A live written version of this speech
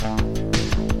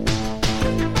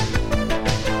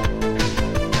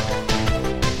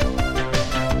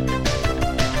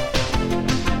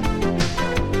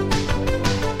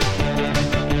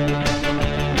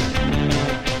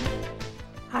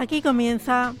Aquí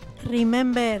comienza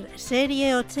Remember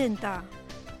Serie 80.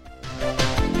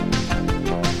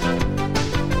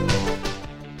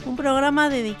 Un programa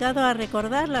dedicado a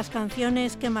recordar las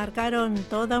canciones que marcaron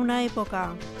toda una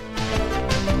época.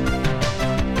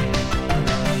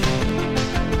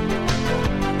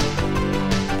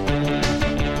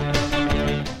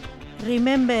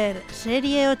 Remember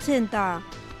Serie 80,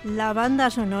 la banda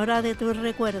sonora de tus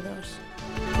recuerdos.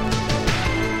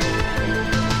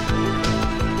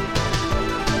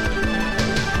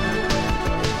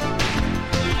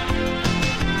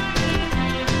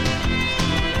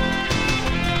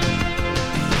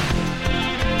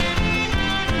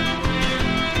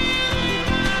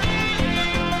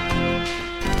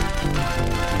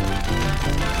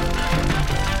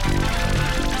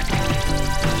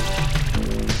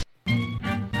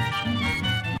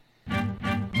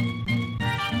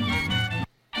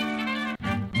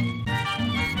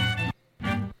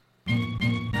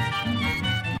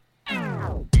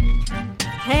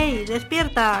 ¡Hey,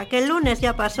 despierta! Que el lunes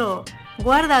ya pasó.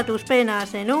 Guarda tus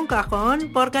penas en un cajón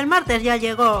porque el martes ya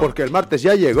llegó.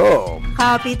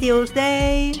 ¡Happy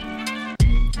Tuesday!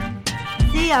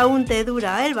 Si aún te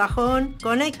dura el bajón,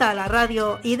 conecta la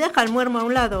radio y deja el muermo a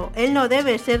un lado. Él no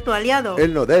debe ser tu aliado.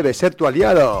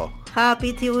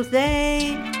 ¡Happy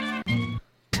Tuesday!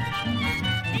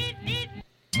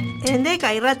 En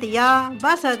Deca y Ratilla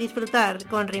vas a disfrutar.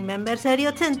 Con Remember Serie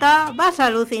 80 vas a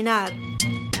alucinar.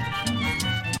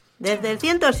 Desde el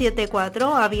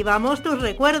 107.4 avivamos tus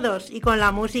recuerdos y con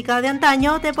la música de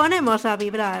antaño te ponemos a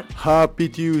vibrar. Happy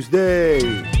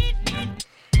Tuesday.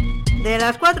 De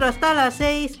las 4 hasta las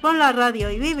 6 pon la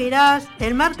radio y vivirás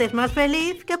el martes más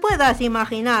feliz que puedas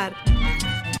imaginar.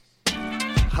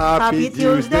 Happy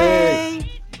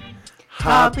Tuesday.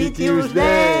 Happy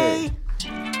Tuesday.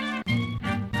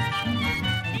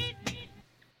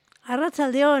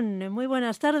 Arratsaldeón, muy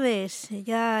buenas tardes.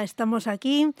 Ya estamos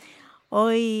aquí.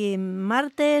 Hoy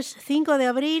martes 5 de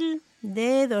abril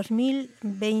de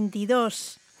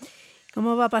 2022.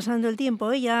 ¿Cómo va pasando el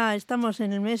tiempo? Ya estamos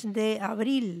en el mes de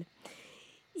abril.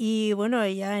 Y bueno,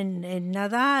 ya en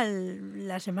nada,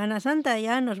 la Semana Santa,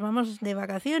 ya nos vamos de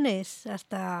vacaciones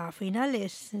hasta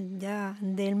finales ya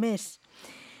del mes.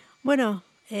 Bueno,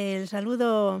 el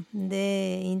saludo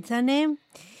de Inchane,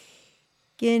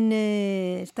 quien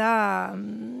está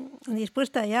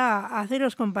dispuesta ya a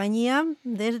haceros compañía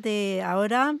desde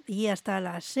ahora y hasta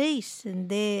las 6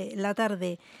 de la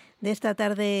tarde, de esta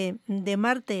tarde de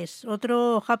martes.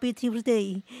 Otro Happy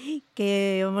Tuesday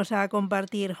que vamos a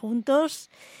compartir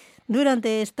juntos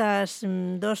durante estas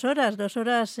 2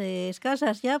 horas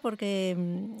escasas ya, porque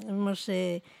hemos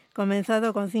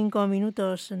comenzado con 5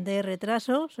 minutos de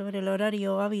retraso sobre el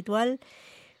horario habitual,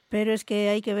 pero es que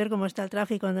hay que ver cómo está el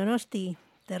tráfico en Donosti.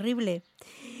 Terrible.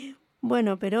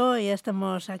 Bueno, pero ya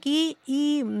estamos aquí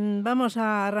y vamos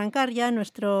a arrancar ya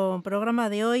nuestro programa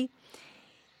de hoy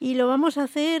y lo vamos a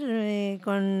hacer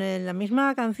con la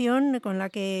misma canción con la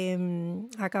que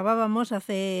acabábamos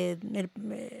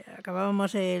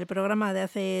el programa de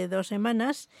hace 2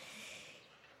 semanas,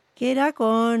 que era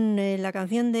con la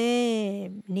canción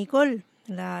de Nicole,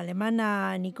 la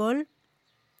alemana Nicole,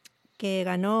 que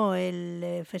ganó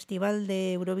el Festival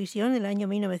de Eurovisión el año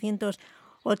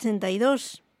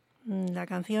 1982. La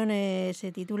canción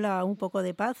se titula Un poco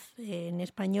de paz en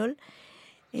español.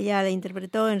 Ella la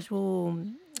interpretó en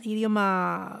su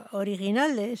idioma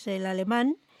original, es el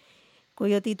alemán,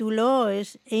 cuyo título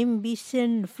es Ein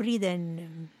bisschen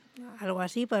Frieden, algo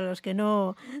así para los que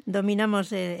no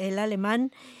dominamos el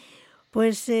alemán.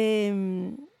 Pues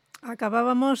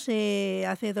acabábamos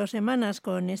hace 2 semanas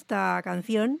con esta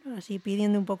canción, así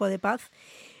pidiendo un poco de paz,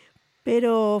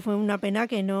 pero fue una pena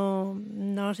que no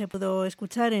se pudo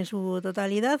escuchar en su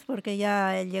totalidad porque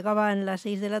ya llegaban las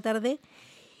 6 de la tarde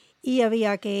y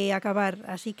había que acabar.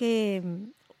 Así que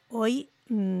hoy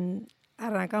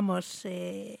arrancamos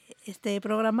este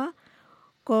programa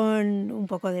con un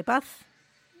poco de paz,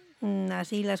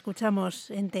 así la escuchamos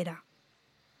entera.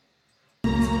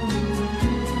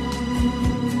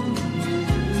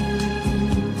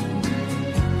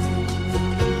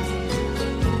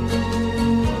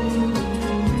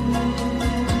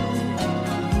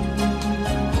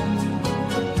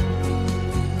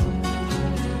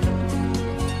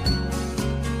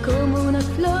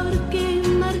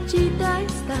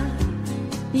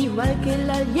 Igual que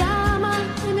la llama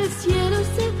en el cielo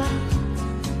se va,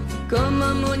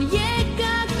 como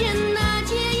muñeca que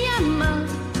nadie llama.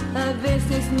 A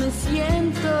veces me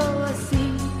siento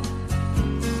así,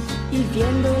 y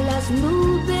viendo las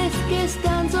nubes que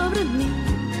están sobre mí,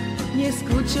 y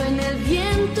escucho en el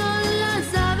viento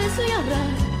las aves llorar.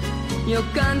 Yo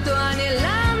canto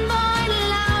anhelando en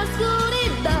la oscuridad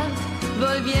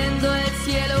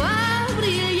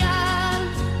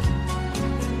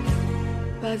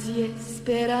paz y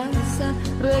esperanza,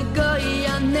 ruego y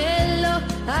anhelo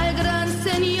al gran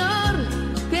Señor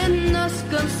que nos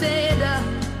conceda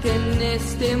que en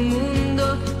este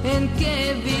mundo en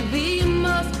que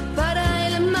vivimos para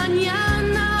el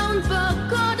mañana un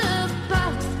poco de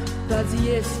paz y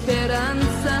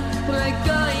esperanza,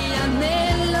 ruego y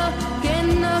anhelo que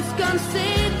nos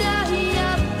conceda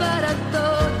ya para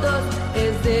todos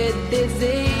ese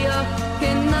deseo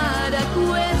que nada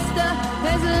cuesta,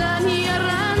 es la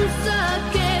añoranza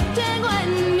que tengo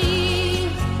en mí.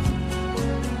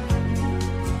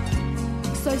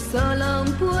 Soy solo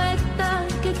un poeta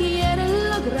que quiere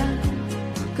lograr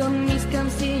con mis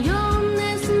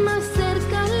canciones más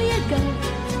cerca llegar.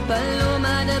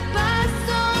 Paloma de paz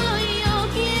solo yo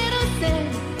quiero ser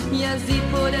y así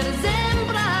poder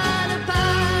sembrar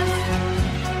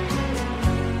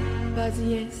paz y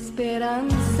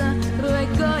esperanza,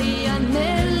 ruego y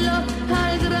anhelo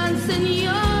al gran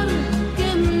Señor que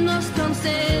nos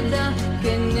conceda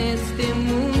que en este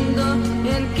mundo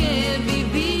en que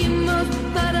vivimos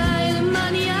para el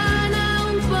mañana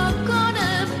un poco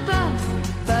de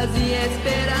paz y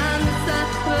esperanza,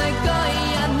 ruego y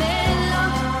anhelo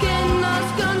que nos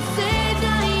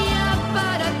conceda ya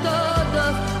para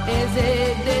todos ese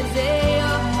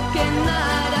deseo que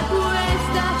nada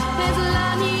cuesta, es la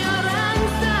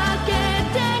añoranza que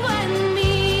tengo en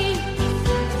mí.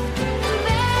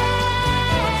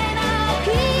 Ven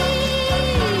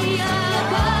aquí a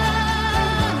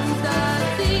cantar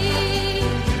así,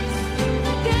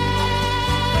 que reine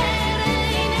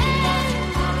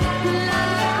la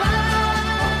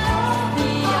paz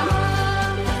y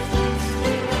amor. Ven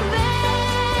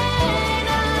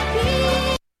aquí.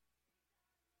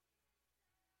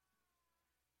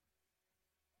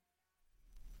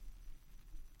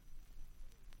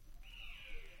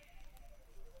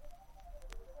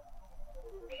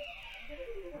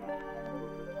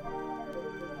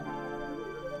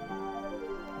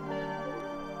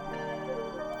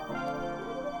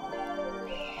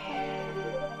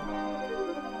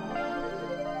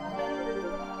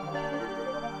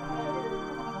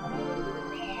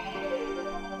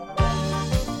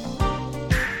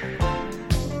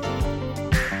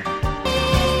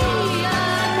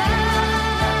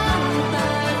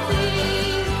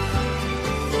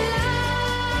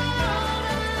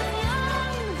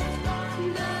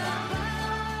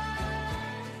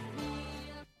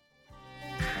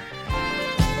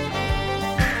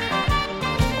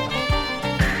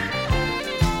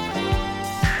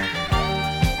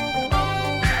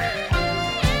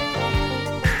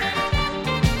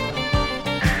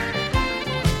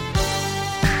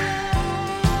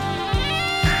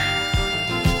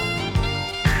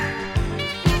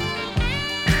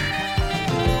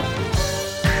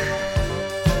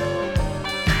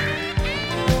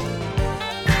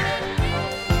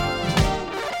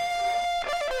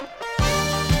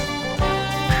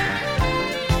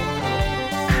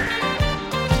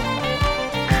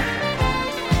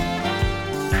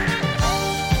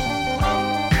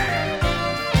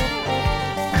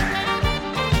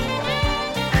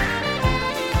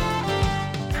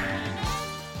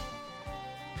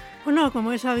 Bueno,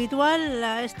 como es habitual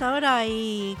a esta hora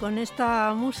y con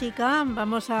esta música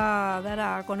vamos a dar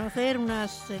a conocer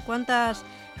unas cuantas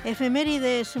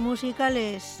efemérides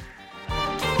musicales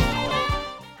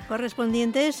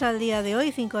correspondientes al día de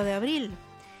hoy, 5 de abril.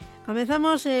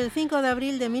 Comenzamos el 5 de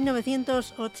abril de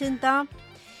 1980,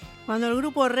 cuando el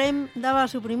grupo Rem daba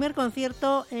su primer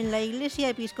concierto en la iglesia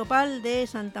episcopal de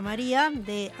Santa María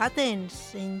de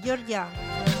Athens, en Georgia.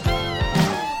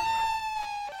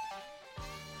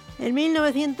 En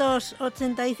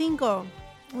 1985,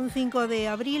 un 5 de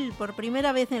abril, por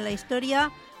primera vez en la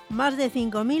historia, más de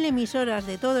 5.000 emisoras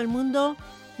de todo el mundo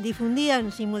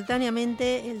difundían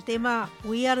simultáneamente el tema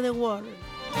We Are the World.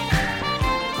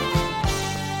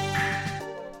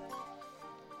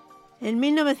 En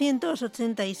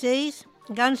 1986,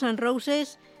 Guns N'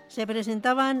 Roses se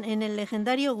presentaban en el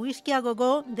legendario Whisky a Go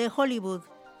Go de Hollywood.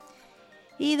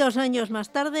 Y 2 años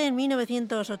más tarde, en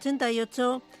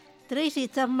 1988, Tracy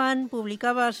Chapman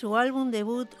publicaba su álbum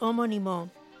debut homónimo.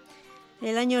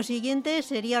 El año siguiente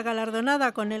sería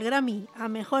galardonada con el Grammy a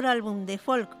Mejor Álbum de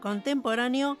Folk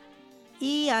Contemporáneo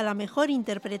y a la Mejor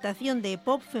Interpretación de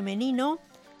Pop Femenino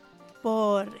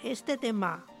por este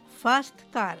tema, Fast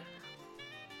Car.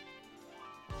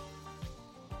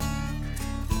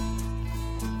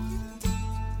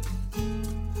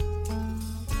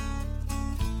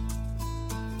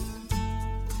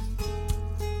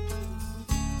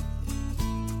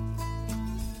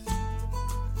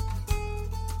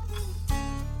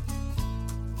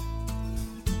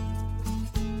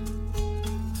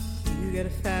 You get a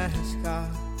fast car,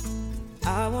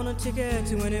 I want a ticket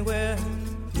to anywhere.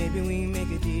 Maybe we make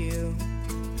a deal.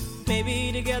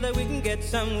 Maybe together we can get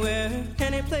somewhere.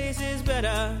 Any place is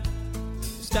better.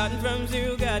 Starting from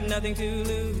zero, got nothing to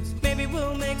lose. Maybe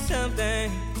we'll make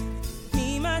something.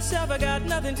 Me, myself, I got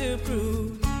nothing to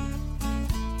prove.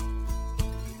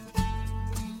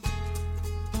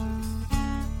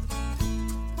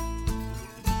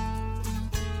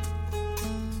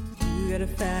 You got a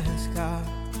fast car.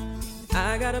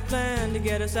 I got a plan to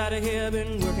get us out of here.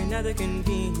 Been working at the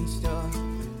convenience store.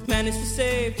 Managed to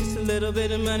save just a little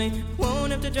bit of money.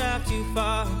 Won't have to drive too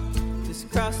far.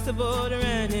 Just cross the border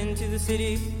and into the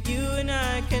city. You and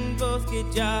I can both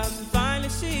get jobs and finally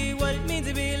see what it means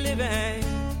to be living.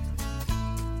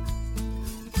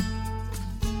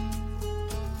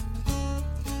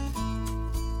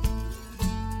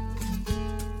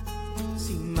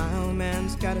 See, my old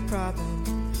man's got a problem.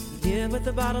 Yeah, with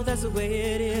the bottle, that's the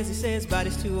way it is. He says his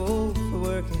body's too old for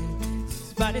working.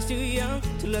 His body's too young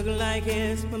to look like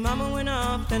his. My mama went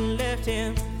off and left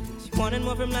him. She wanted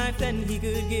more from life than he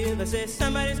could give. I said,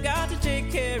 somebody's got to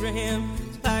take care of him.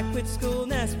 So I quit school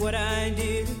and that's what I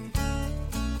did.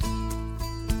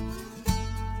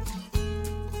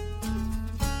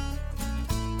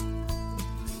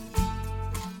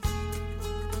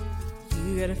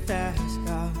 You got a fast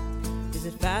car. Is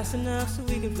it fast enough so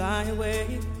we can fly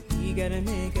away? We gotta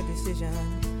make a decision.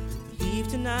 Leave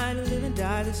tonight or live and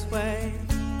die this way.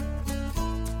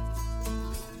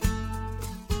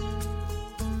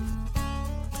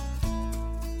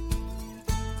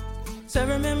 So I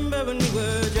remember when we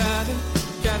were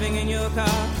driving in your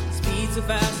car. Speed so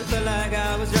fast I felt like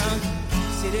I was drunk.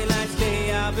 City lights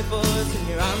lay out before us, and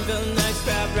your arm felt nice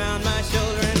wrapped around my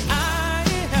shoulder. And I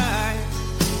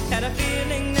had a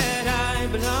feeling that I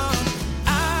belonged.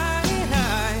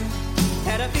 I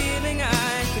had a feeling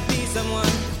I could be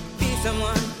someone, be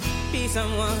someone, be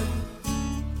someone.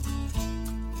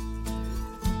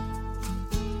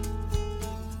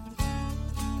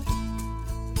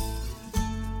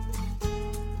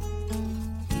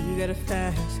 You got a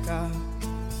fast car.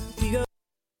 We go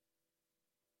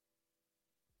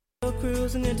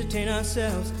cruise and entertain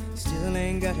ourselves. Still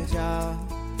ain't got a job.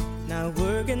 Now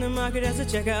work in the market as a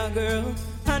checkout girl.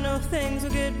 I know things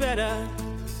will get better.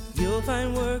 You'll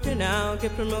find work and I'll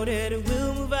get promoted.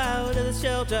 We'll move out of the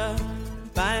shelter,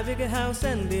 buy a bigger house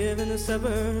and live in the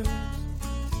suburbs.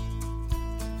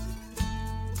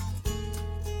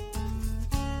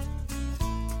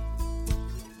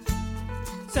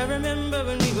 So I remember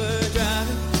when we were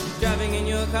driving in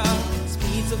your car.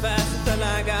 Speed so fast I felt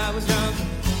like I was drunk.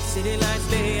 City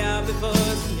lights lay out before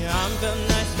us, and your arm felt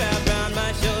nice wrapped around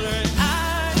my shoulder. And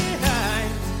I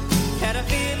had a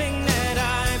feeling that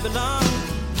I belonged.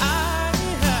 I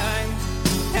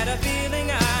had a feeling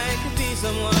I could be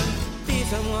someone, be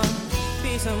someone,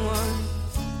 be someone.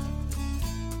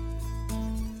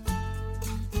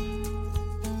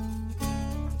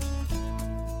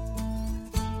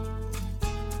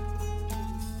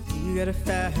 You got a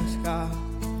fast car.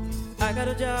 I got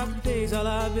a job that pays all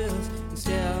our bills.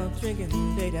 Instead of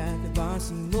drinking late at the bar,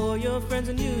 see more your friends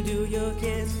than you do your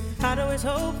kids. I'd always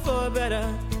hope for better.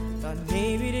 Thought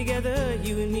maybe together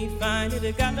you and me find it.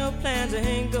 I got no plans, I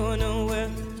ain't going nowhere.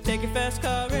 Take your fast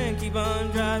car and keep on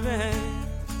driving.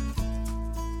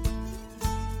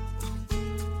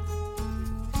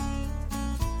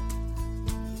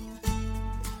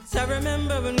 So I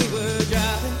remember when we were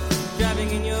driving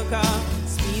in your car.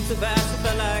 Speed so fast I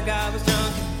felt like I was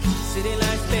drunk. City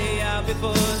lights lay out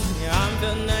before us, and your arm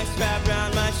felt nice wrapped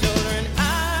around my shoulder. And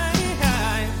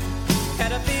I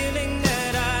had a feeling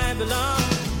that I belonged.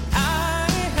 I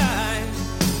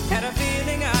had a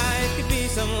feeling I could be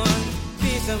someone,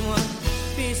 be someone,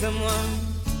 be someone.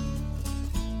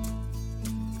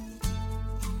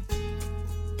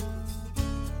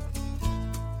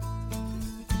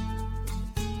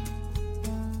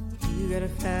 You got a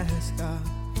fast car.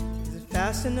 Is it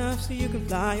fast enough so you can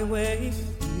fly away?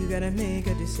 You gotta make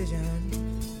a decision.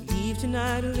 Leave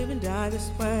tonight or live and die this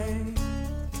way.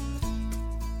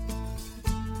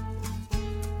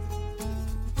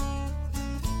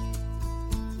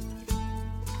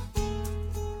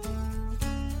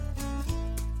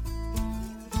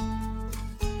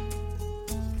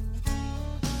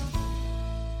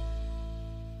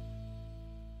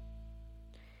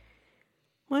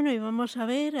 Bueno, y vamos a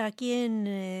ver a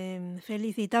quién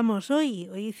felicitamos hoy.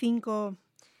 Hoy 5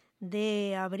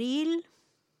 de abril.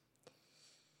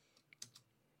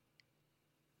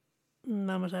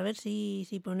 Vamos a ver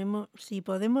si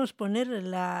podemos poner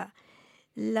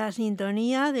la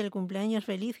sintonía del cumpleaños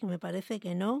feliz, que me parece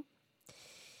que no.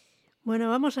 Bueno,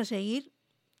 vamos a seguir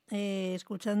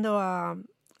escuchando a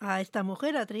a esta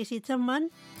mujer, a Tracy Chapman,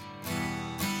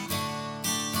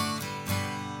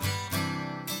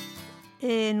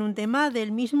 en un tema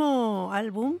del mismo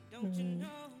álbum,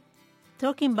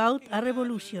 Talking About a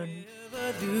Revolution.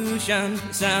 Revolution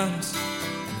sounds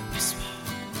like a whisper.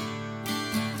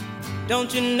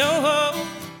 Don't you know?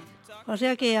 O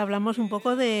sea que hablamos un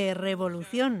poco de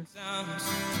revolución. Sounds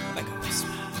like a whisper.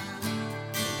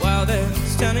 While they're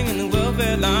standing in the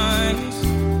welfare lines,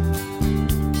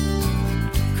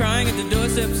 crying at the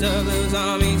doorsteps of those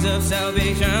armies of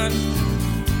salvation,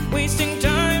 wasting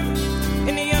time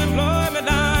in the unemployment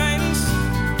lines,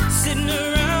 sitting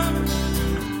around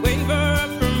waiting for a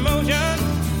promotion.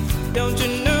 Don't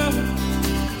you know?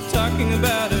 Talking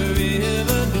about a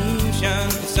revolution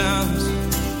sounds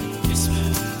whisper.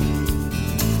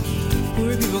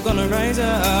 Poor people gonna rise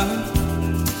up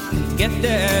and get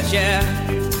their share.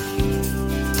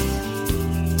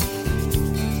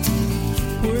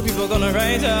 Poor people gonna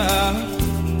rise up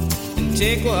and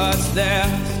take what's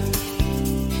theirs.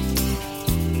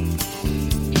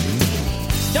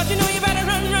 Don't you know you better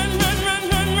run, run, run, run,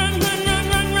 run, run, run, run,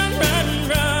 run, run, run,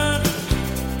 run.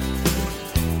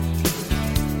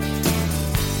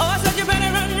 Oh, I said you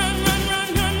better run, run, run,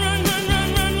 run, run, run, run, run,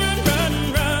 run, run, run,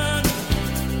 run.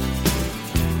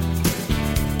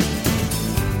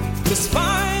 'Cause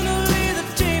finally the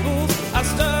tables are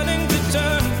starting to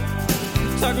turn,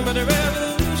 talking about a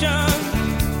revolution.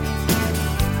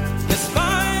 Yes,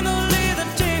 finally the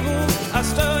tables are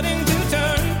starting to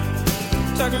turn,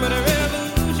 talking about a revolution.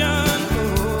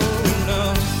 Oh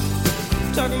no,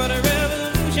 talking about a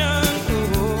revolution.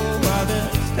 Oh, while they're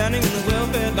standing in the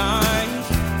welfare lines,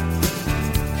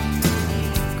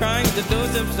 crying at the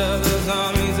doorsteps of those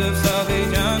armies of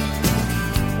salvation.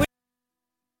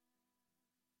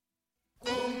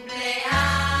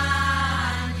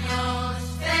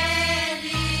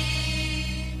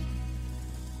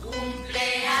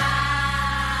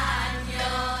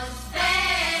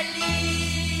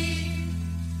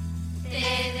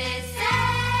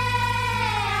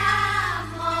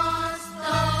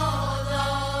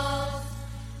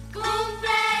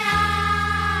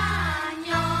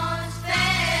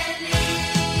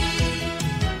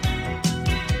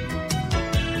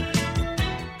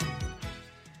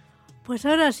 Pues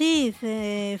ahora sí,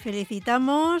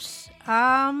 felicitamos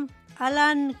a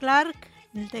Alan Clark,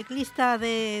 el teclista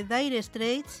de Dire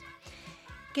Straits,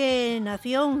 que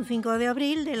nació un 5 de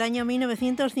abril del año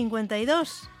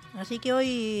 1952. Así que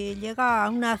hoy llega a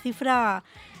una cifra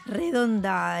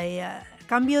redonda,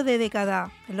 cambio de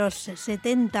década, los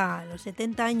 70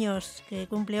 años que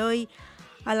cumple hoy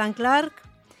Alan Clark.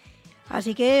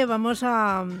 Así que vamos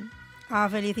a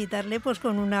felicitarle pues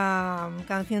con una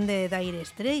canción de Dire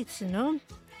Straits, ¿no?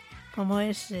 Como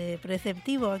es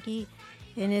preceptivo aquí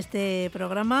en este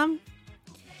programa.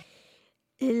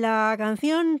 La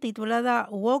canción titulada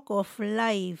Walk of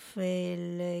Life,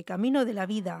 el camino de la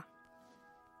vida.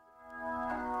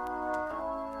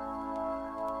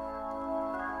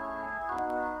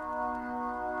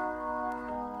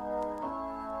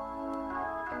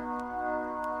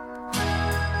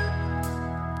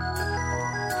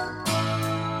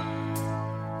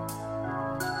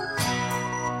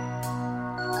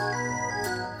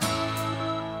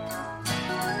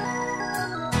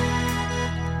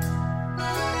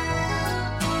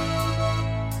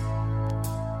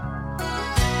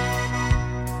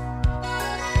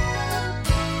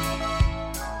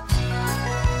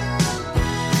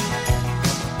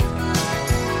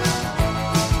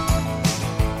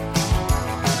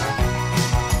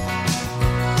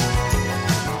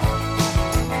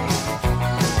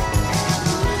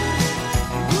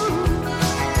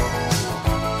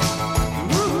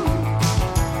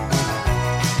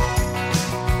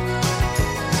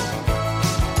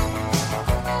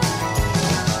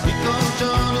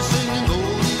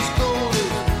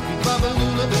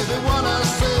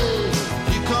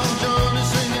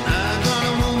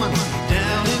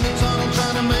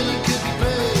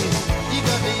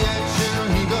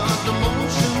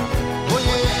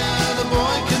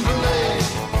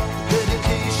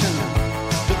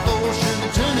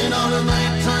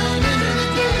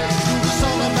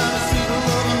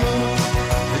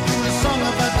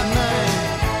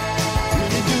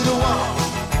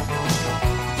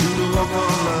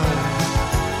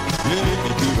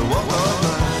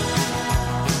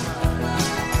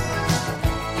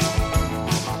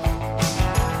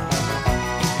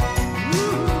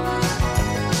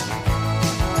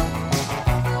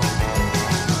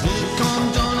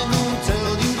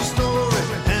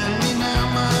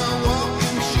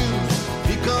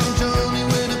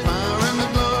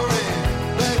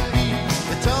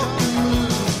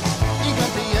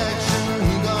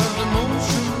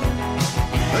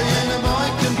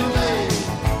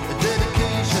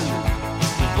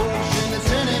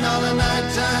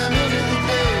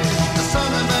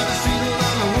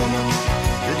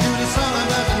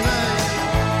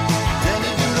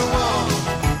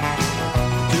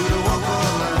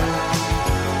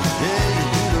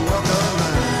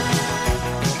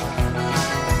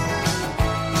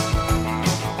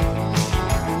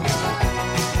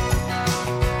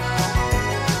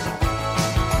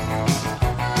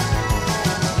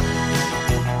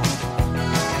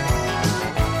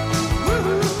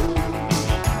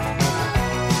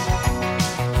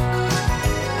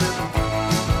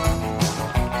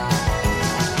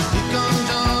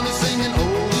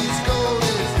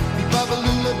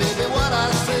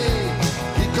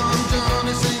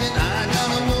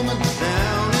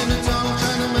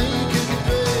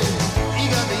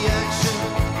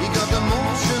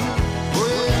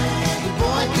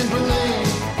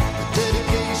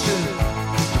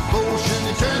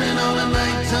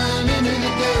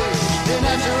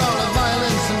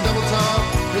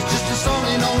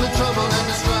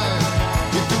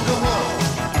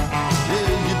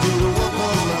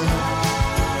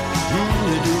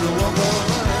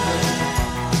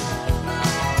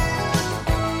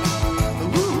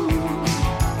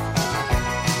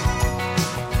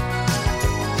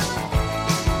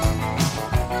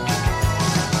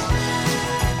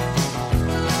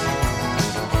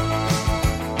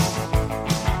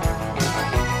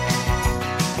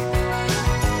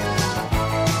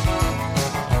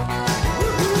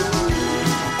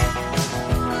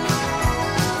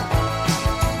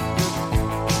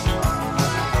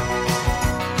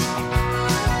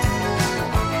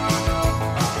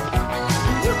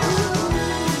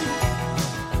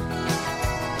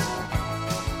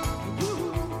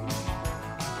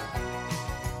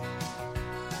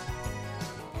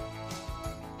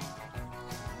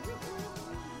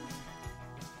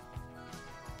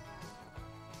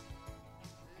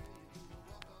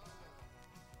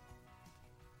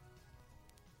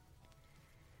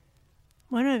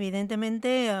 Bueno,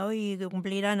 evidentemente hoy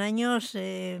cumplirán años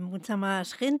mucha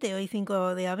más gente, hoy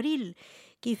 5 de abril.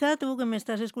 Quizá tú que me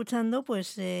estás escuchando,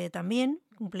 pues también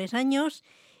cumples años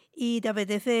y te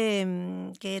apetece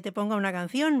que te ponga una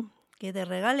canción, que te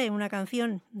regale una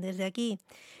canción desde aquí.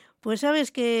 Pues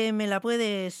sabes que me la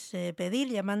puedes pedir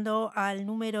llamando al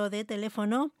número de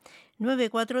teléfono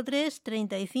 943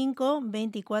 35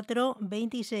 24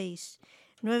 26.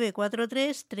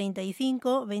 943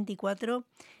 35 24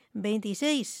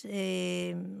 26.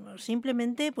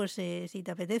 Simplemente, pues si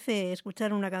te apetece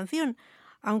escuchar una canción,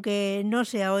 aunque no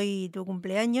sea hoy tu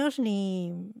cumpleaños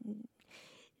ni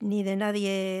de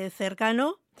nadie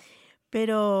cercano,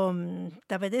 pero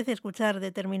te apetece escuchar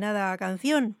determinada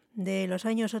canción de los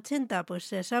años 80,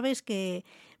 pues sabes que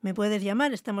me puedes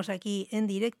llamar. Estamos aquí en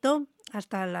directo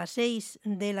hasta las 6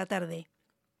 de la tarde.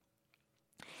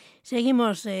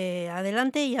 Seguimos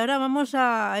adelante y ahora vamos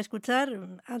a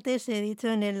escuchar, antes he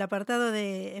dicho en el apartado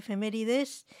de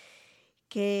efemérides,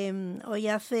 que hoy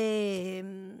fue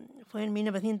en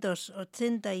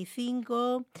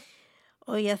 1985,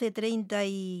 hoy hace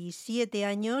 37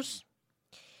 años,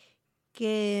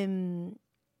 que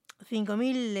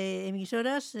 5.000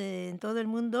 emisoras en todo el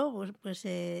mundo pues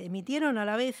emitieron a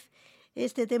la vez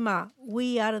este tema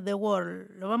We Are the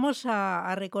World. Lo vamos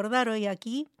a recordar hoy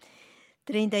aquí,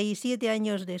 37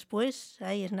 años después,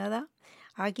 ahí es nada,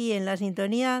 aquí en la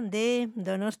sintonía de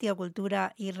Donostia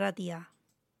Kultura Irratia.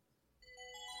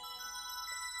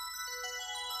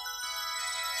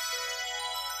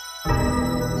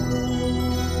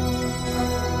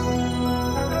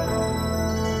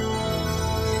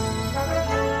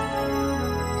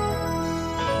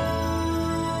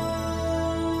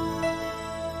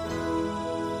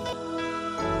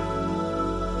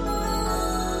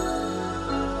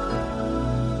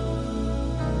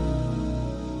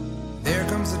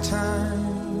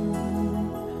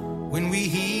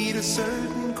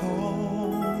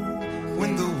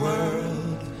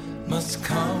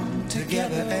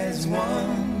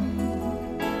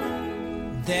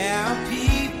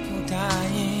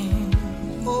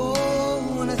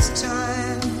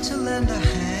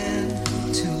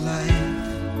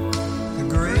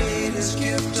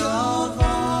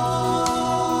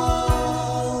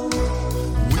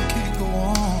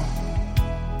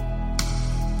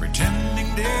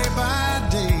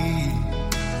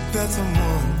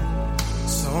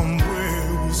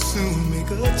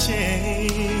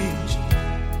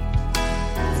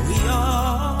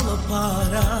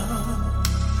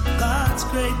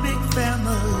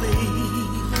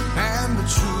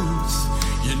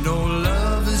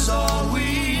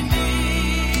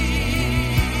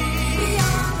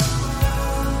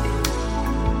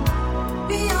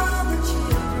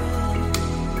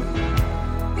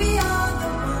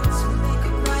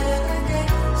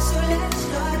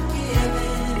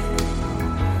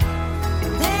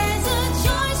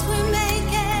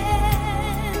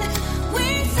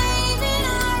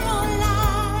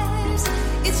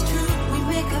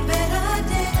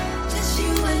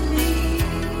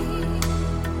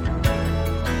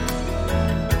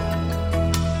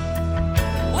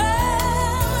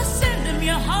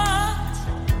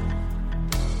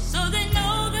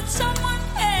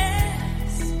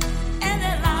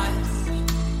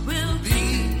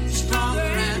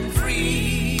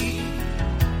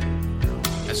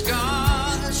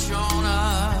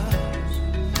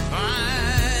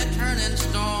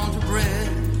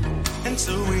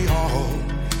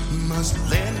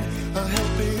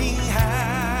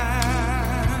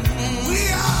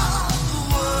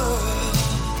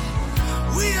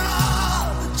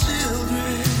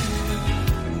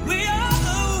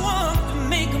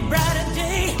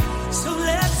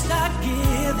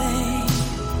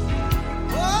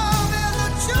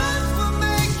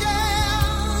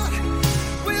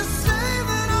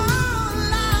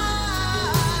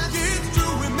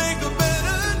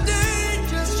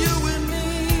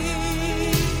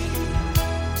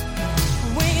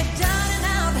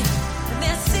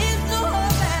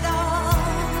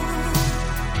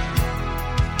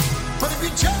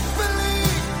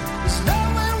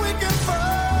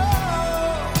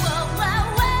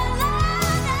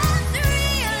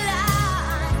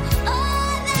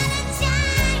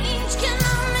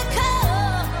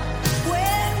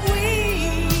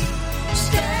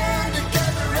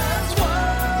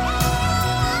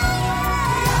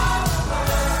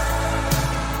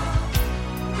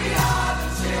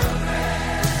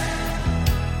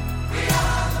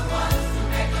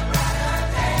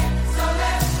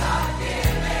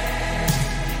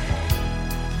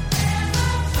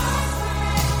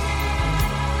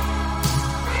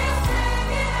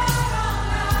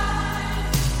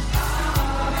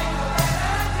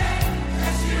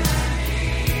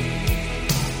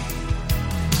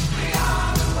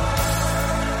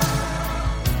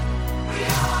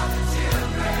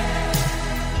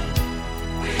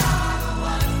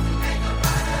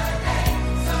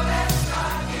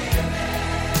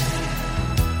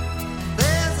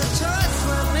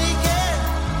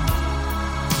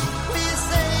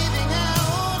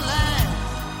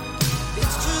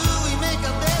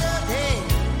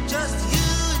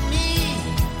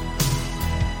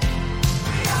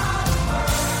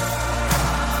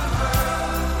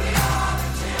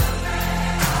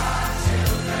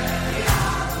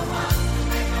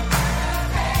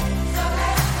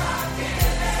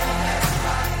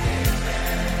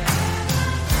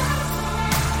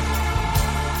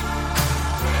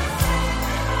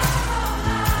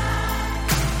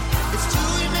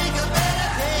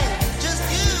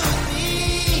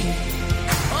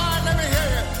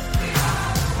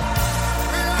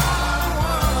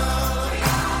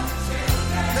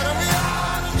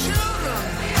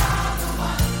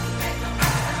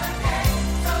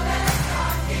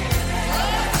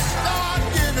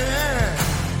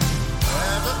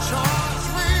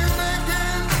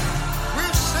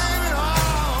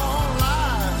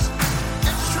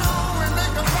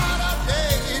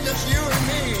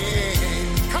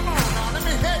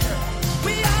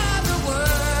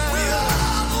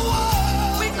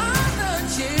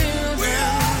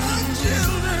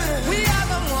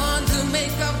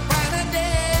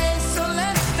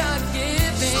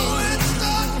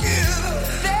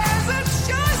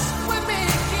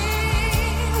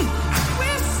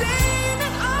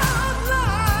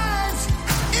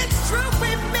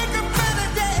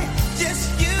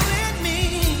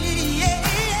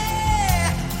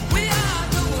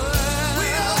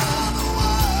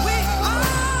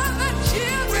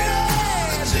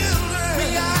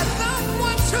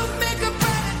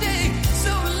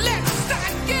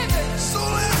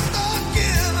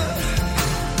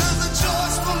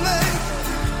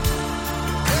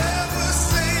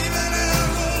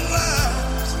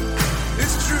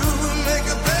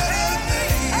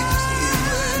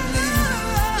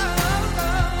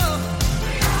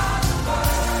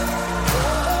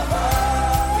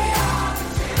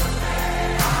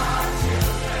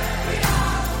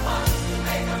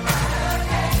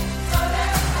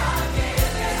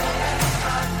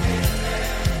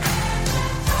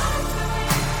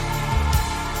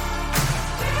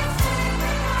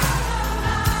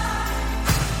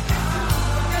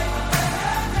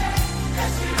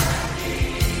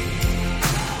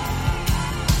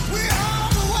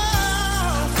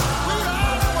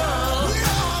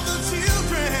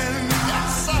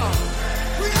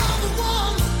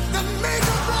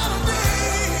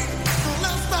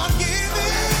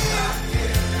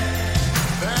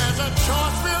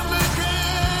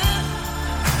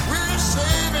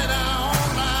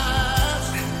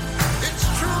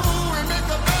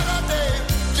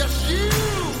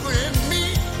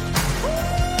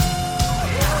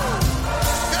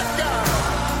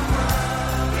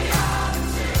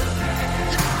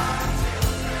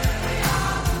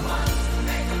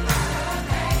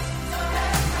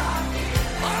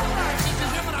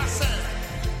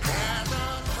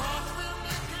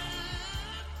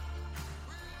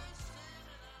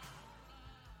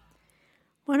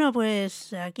 Bueno,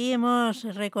 pues aquí hemos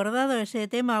recordado ese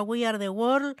tema We Are the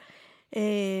World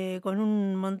con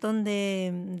un montón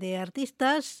de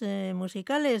artistas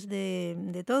musicales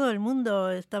de todo el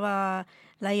mundo. Estaba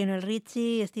Lionel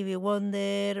Richie, Stevie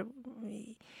Wonder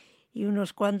y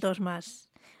unos cuantos más.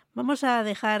 Vamos a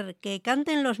dejar que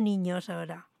canten los niños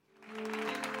ahora.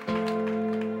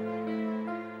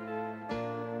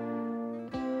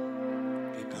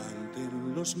 Que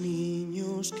canten los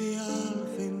niños, que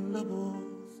alcen la voz,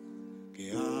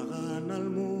 que hagan al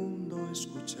mundo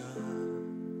escuchar,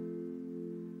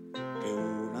 que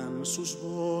unan sus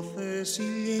voces y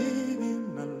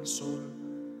lleguen al sol.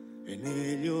 En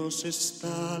ellos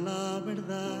está la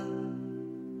verdad.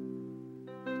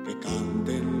 Que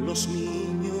canten los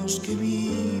niños que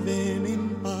viven en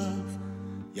paz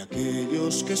y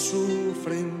aquellos que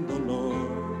sufren dolor.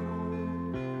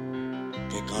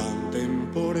 Que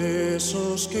canten por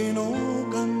esos que no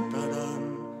cantarán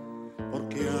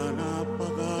porque han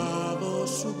apagado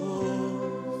su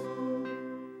voz.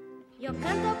 Yo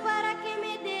canto para que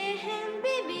me dejen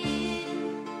vivir.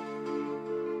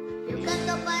 Yo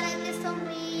canto para que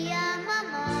sonría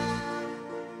mamá.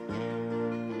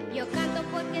 Yo canto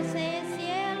porque ese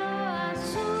cielo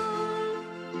azul.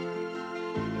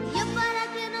 Yo para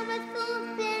que no me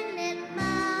ensucien el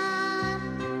mar.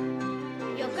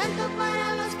 Yo canto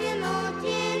para los que no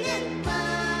tienen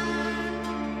pan.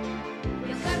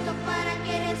 Yo canto para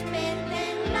que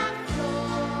respeten la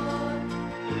flor.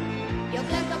 Yo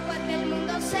canto para que el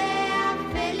mundo sea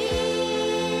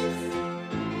feliz.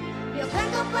 Yo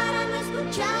canto para no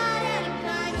escuchar el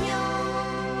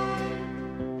cañón.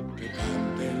 Que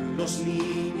canten los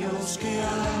niños, que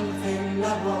alcen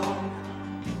la voz,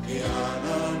 que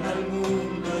hagan al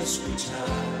mundo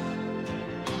escuchar,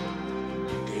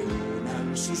 que unan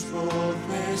sus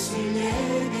voces y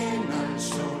lleguen al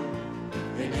sol.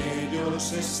 En ellos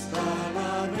está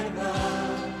la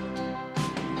verdad.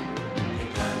 Que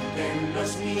canten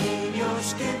los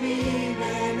niños que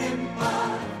viven en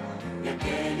paz y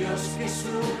aquellos que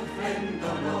sufren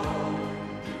dolor.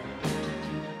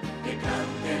 Que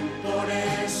canten por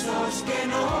esos que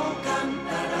no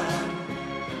cantarán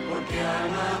porque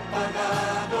han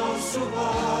apagado su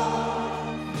voz.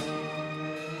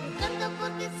 Yo canto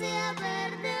porque sea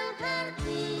verde el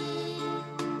jardín.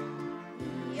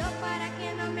 Y yo para que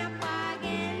no me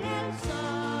apaguen el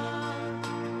sol.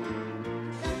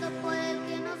 Canto por el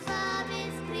que no sabe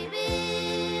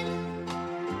escribir.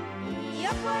 Y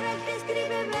yo por el que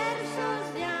escribe versos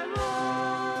de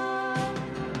amor.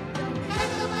 Yo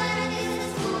canto para que se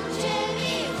escuche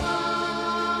mi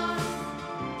voz.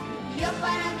 Y yo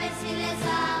para ver si les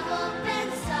hago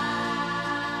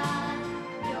pensar.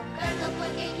 Yo canto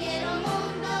porque quiero un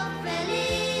mundo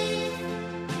feliz.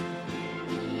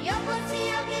 Y yo por si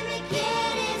alguien me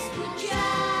quiere escuchar.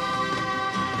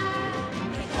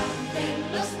 Que canten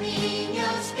los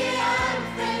niños, que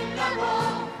alcen la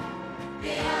voz,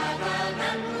 que hagan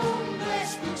al mundo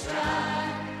escuchar.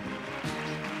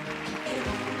 Que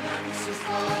unan sus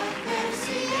voces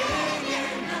y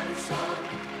lleguen al sol.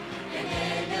 En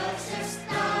ellos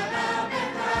está la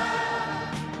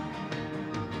verdad.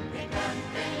 Que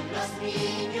canten los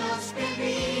niños que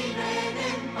viven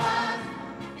en paz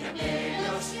y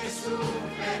aquellos que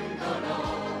sufren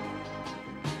dolor.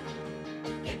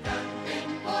 Que canten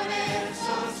por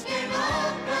esos que no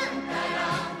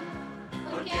cantarán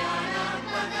porque han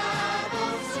apagado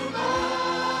su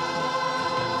voz.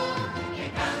 Que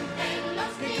canten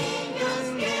los niños,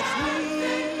 que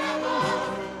alcen la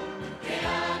voz, que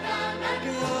hagan al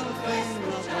mundo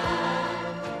escuchar.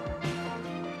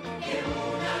 Que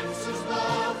unan sus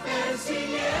voces y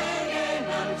lleguen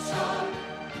al sol.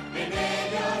 En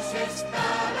ellos está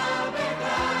la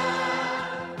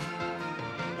verdad.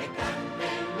 Que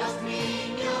canten los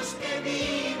niños que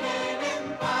viven en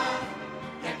paz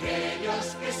y aquellos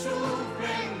que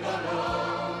sufren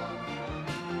dolor.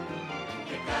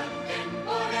 Que canten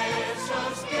por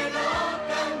esos que no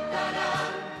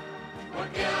cantarán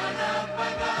porque han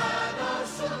apagado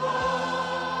su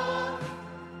voz.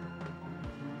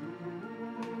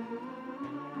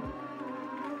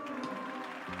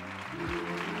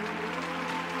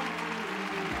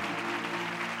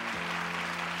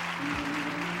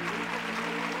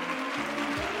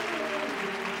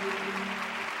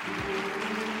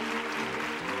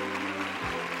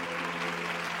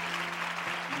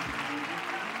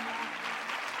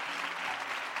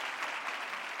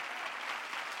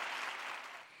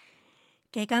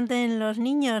 Que canten los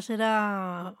niños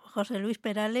era José Luis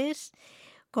Perales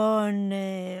con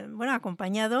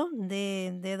acompañado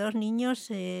de dos niños,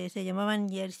 se llamaban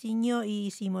Yersinho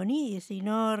y Simoní, y si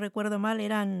no recuerdo mal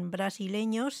eran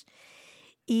brasileños,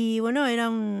 Y bueno, era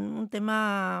un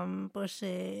tema pues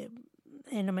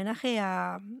en homenaje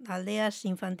a aldeas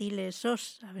infantiles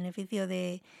SOS, a beneficio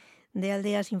de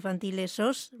aldeas infantiles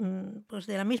SOS, pues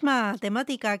de la misma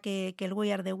temática que el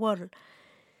We Are the World.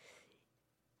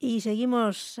 Y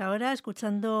seguimos ahora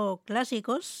escuchando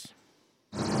clásicos.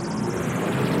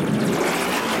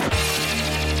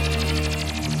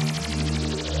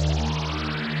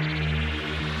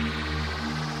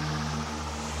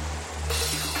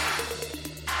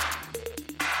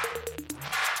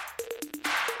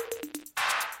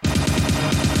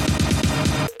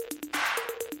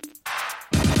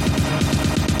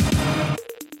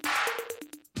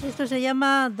 Esto se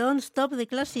llama Don't Stop the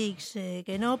Classics,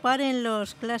 que no paren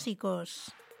los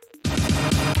clásicos.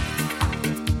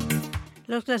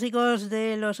 Los clásicos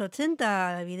de los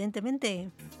 80, evidentemente.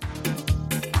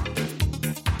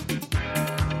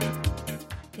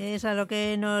 Que es a lo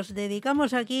que nos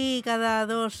dedicamos aquí cada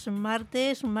 2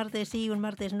 martes, un martes sí, un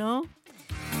martes no,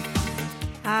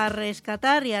 a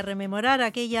rescatar y a rememorar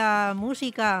aquella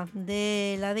música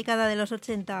de la década de los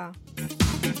 80.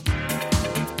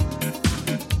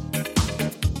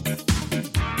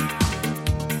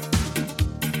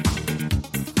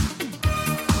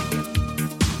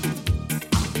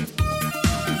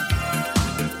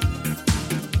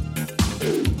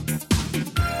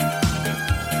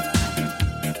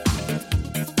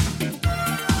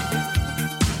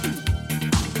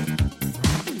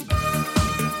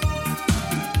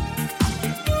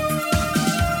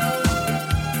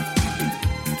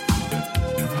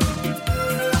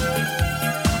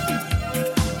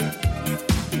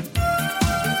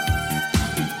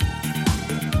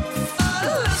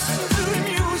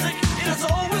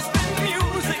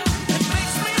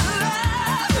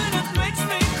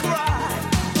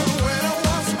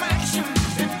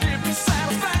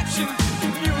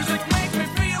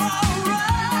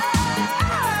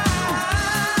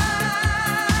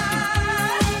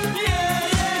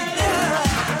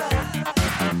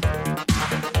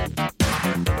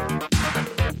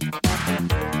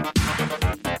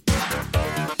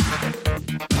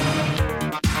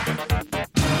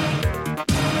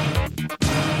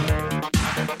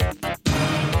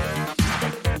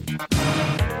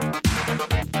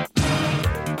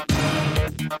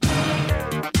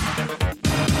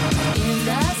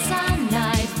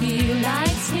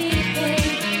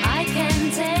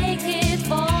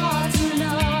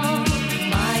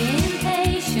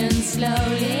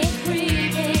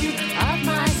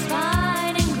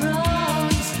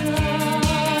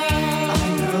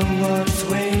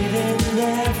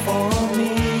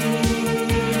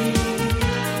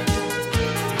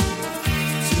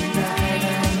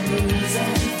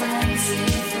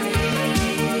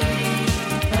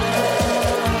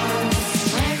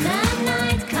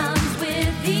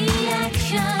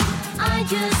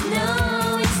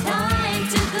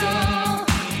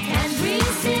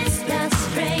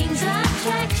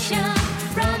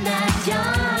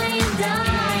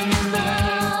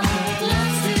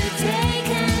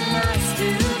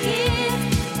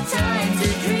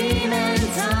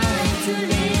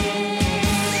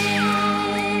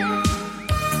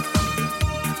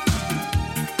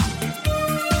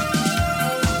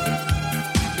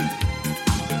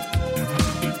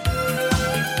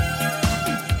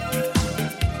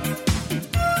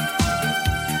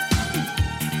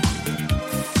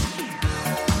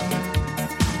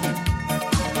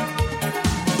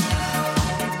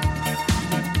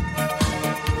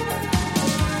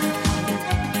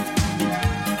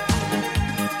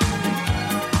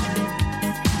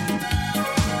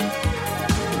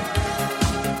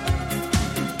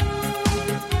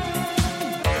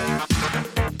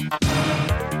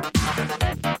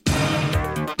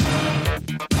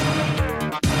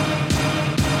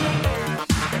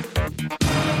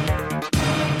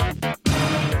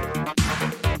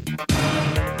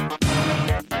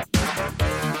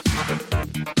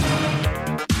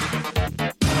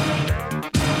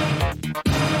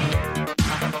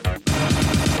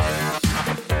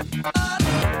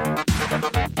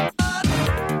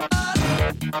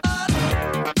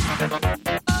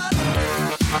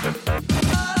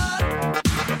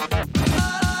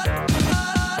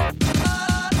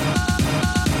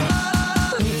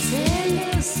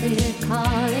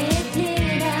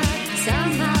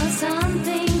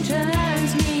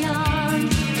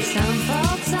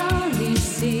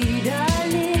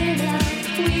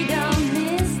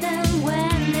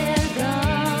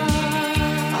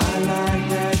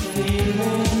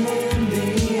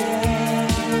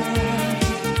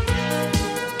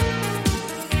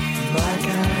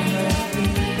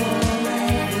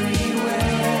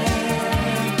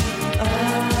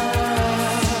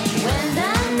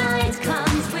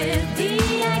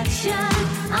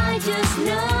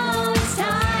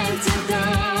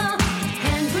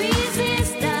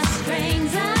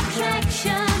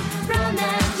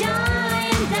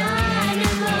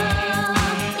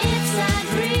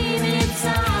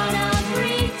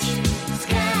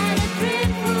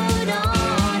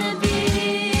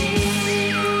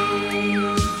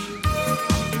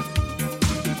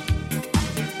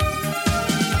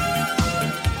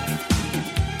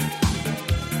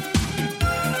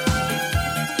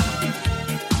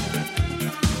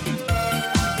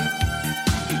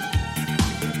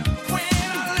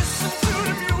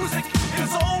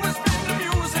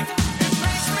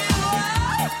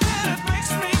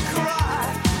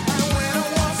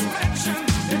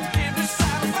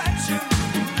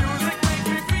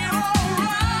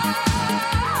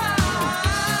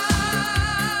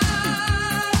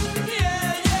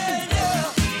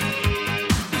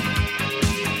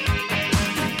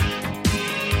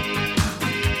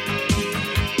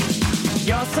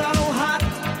 You're so hot,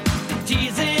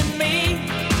 teasing me.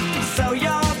 So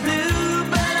you're blue,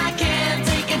 but I can't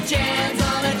take a chance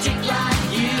on a chick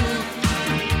like you.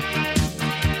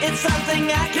 It's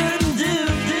something I couldn't do.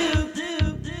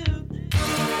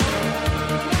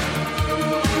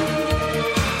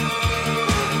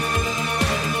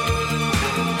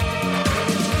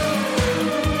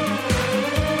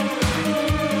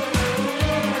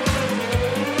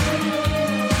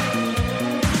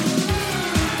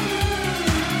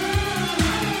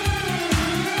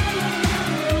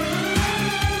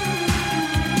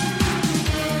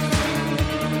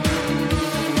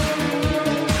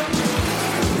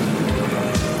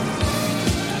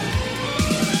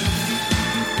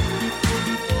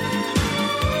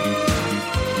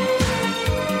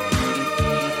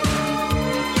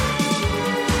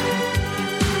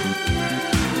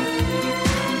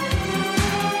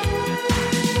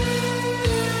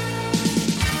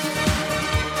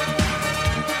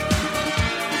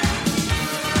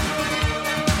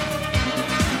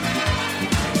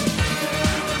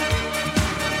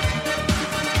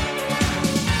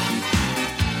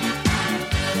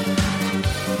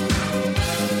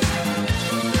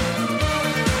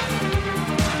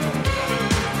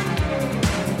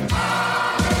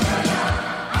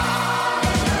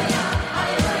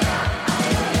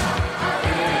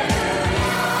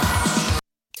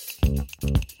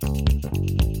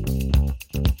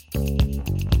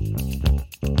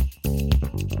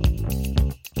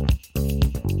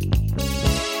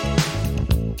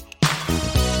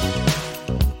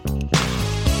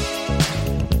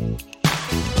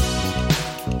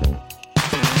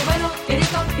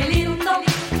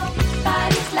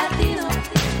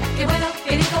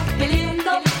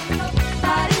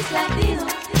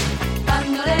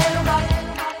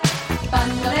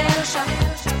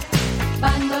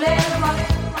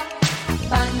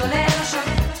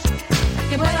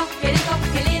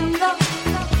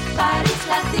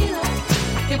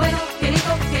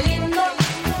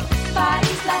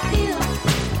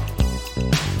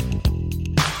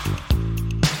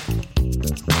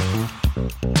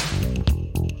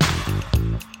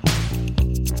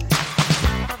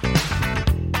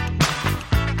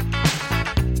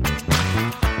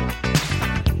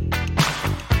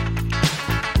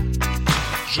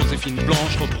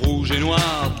 Blanche, robe rouge et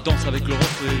noire, danse avec le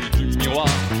reflet du miroir.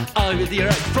 Arrivé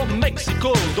direct from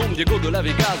Mexico, Don Diego de la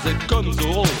Vegas est comme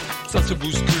Zorro. Ça se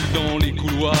bouscule dans les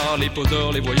couloirs, les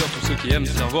poseurs, les voyeurs, tous ceux qui aiment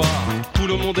savoir. Tout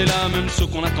le monde est là, même ceux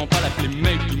qu'on n'attend pas, l'appeler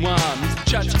mec du mois. Miss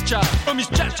Cha-Cha-Cha, oh Miss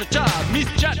Cha-Cha-Cha, Miss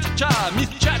Cha-Cha-Cha, Miss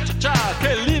Cha-Cha-Cha,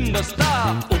 quelle linda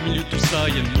star. Au milieu de tout ça,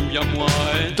 y'a nous, y'a moi,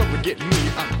 eh. Don't forget me,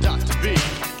 I'm Dr. B.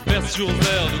 Verre sur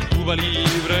verre de Cuba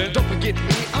Libre. Don't forget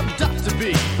me, I'm Dr.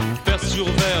 B. Verre sur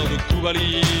verre de Cuba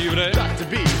Libre. Dr.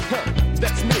 B,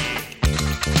 that's me.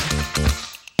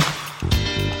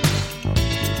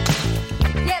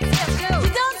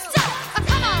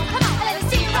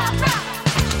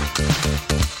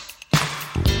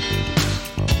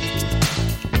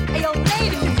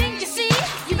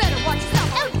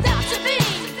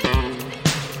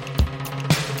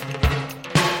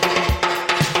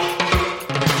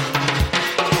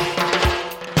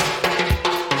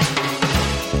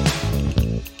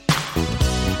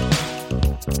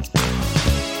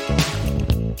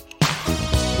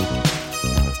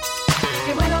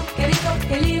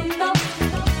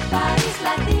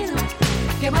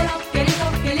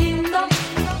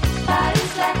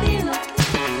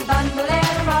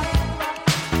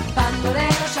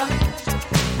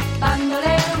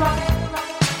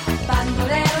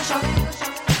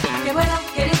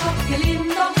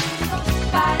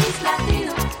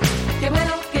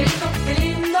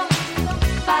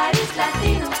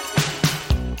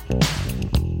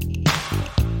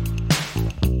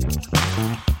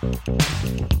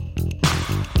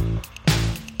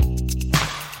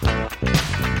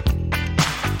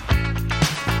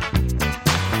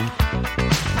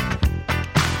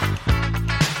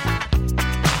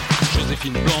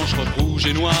 Blanche, robe rouge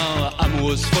et noire,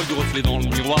 amoureuse folle du reflet dans le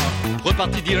miroir.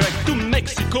 Reparti direct to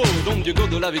Mexico, Don Diego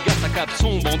de la Vegas accable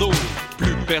son bandeau.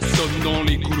 Plus personne dans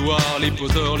les couloirs, les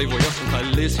poseurs, les voyeurs sont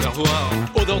allés se faire voir.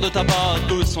 Odeur de tabac,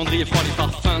 de cendrier froid, les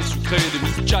parfums sucrés de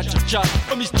Miss Cha-Cha-Cha.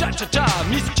 Oh Miss Cha-Cha-Cha,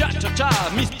 Miss Cha-Cha-Cha,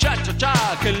 Miss Cha-Cha-Cha,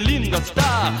 quelle linda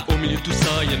star. Au milieu de tout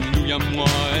ça, y'a nous, y'a moi,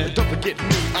 eh. Don't forget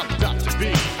me, I'm Dr. B.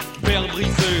 Verre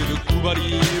brisé de Cuba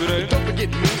Libre. Don't forget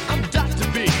me, I'm Dr.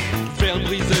 B. Verre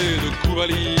brisé de Cuba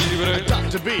Libre.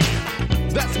 Dr. B,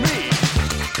 that's me.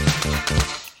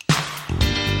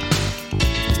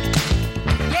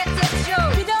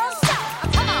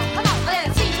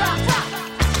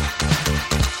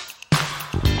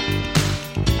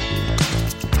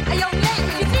 Hey, yo,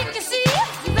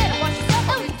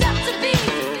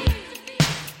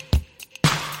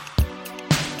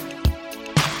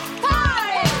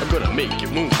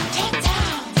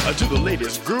 to the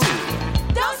latest groove.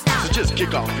 Don't stop. So just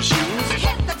kick off your shoes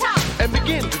Hit the top. and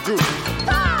begin to groove.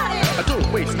 Party.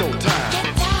 Don't waste no time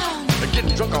Get down.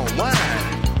 getting drunk on wine.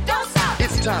 Don't stop.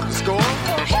 It's time to score.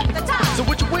 Hit the top. So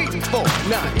what you waiting for?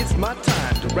 Now it's my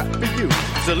time to rap for you.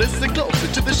 So listen closer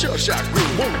to the sure shot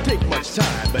groove. Won't take much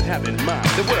time, but have in mind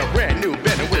that we're a brand new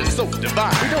band and we're so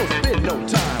divine. We don't spend no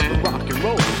time for rock and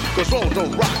roll, cause roll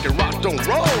don't rock and rock don't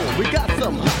roll. We got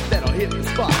something hot that'll hit the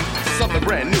spot. Something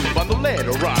brand new on the lead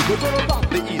or rock. We're gonna rock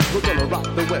the east, we're gonna rock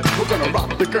the west. We're gonna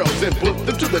rock the girls and put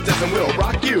them to the test and we'll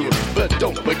rock you. But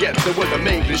don't forget that we're the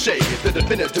main cliche, the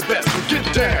definitive best. So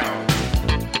get down.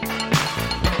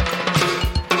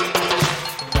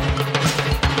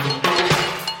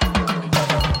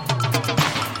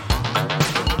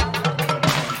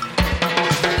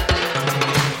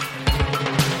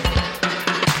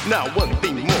 Now one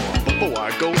thing more, before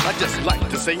I go, I just like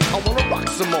to say I wanna rock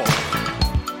some more.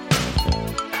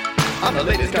 I'm the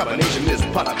latest combination, this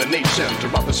part of the nation. To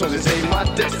rock the shows, this ain't my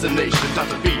destination.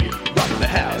 Dr. B, rock the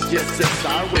house, yes, yes,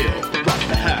 I will rock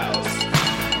the house.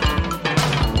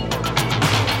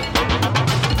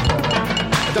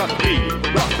 Dr. B,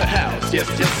 rock the house, yes,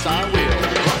 yes, I will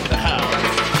rock the house.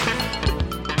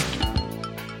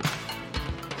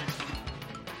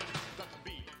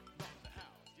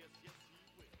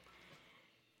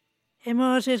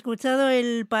 Hemos escuchado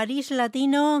el París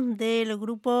Latino del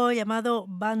grupo llamado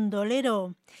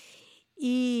Bandolero.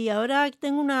 Y ahora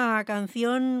tengo una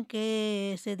canción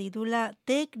que se titula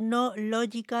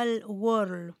Technological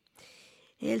World.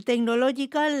 El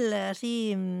Technological,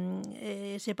 así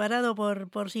separado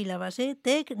por sílabas,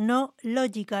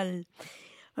 Technological.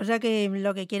 O sea que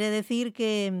lo que quiere decir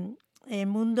que el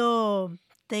mundo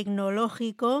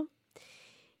tecnológico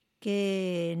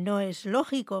que no es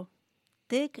lógico.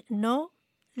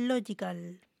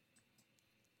 Technological.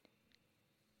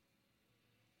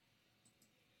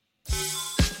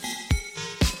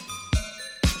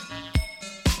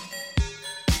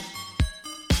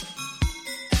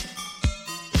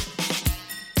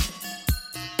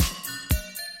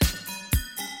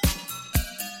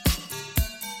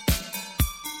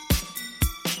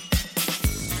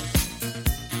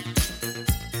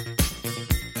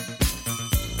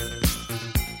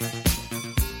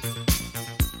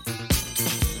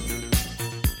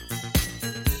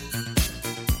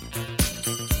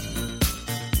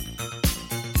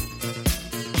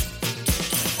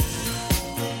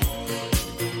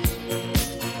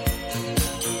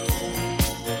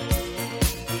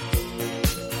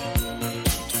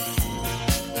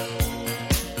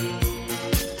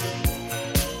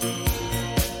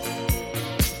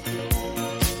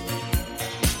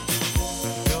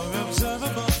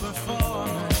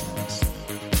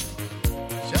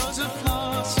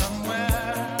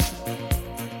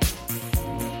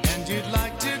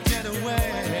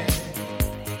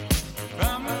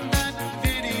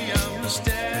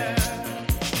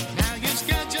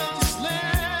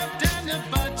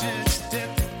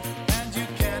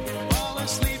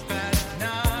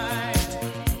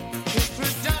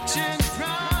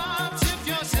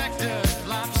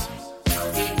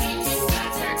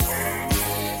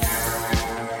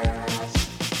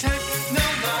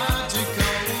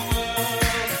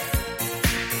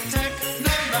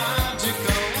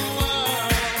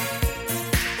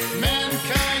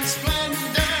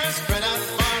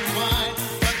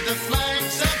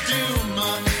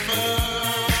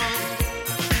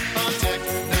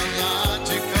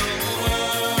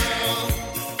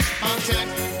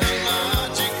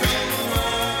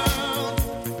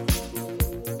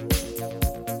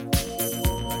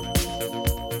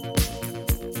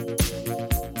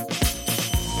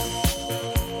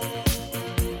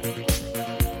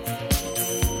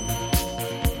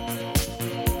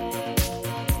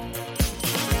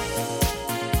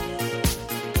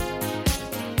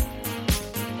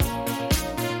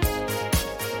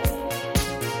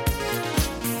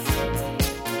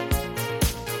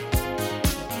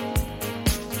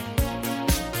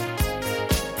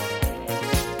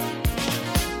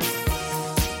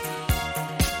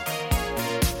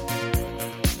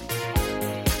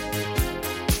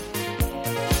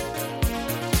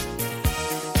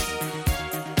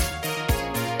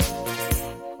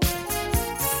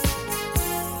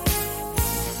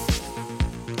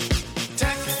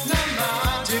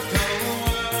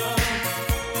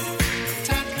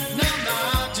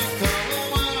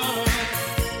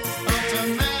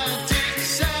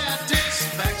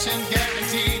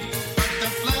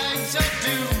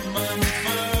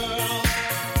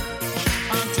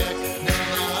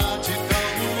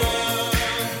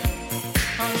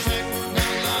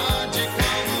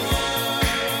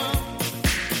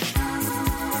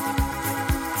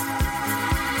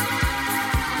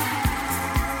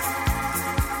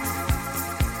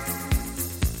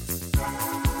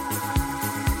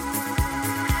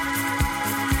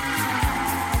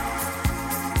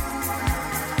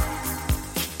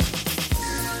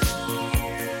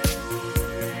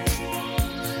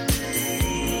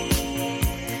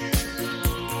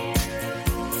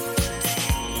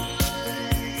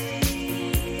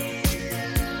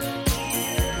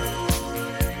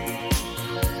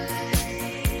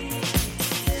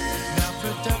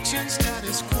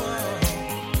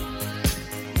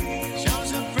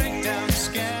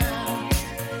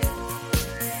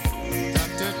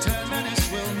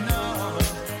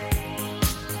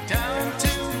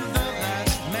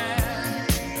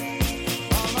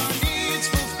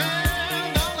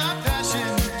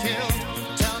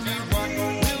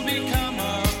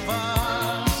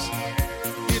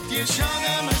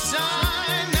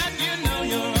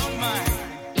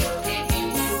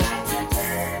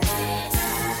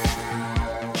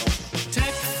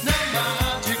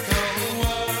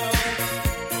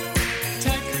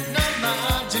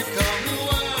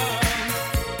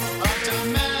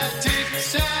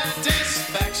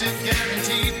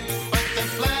 guaranteed, but the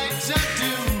flags of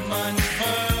doom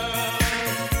unfurl.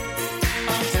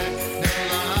 Our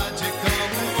technological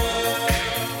world,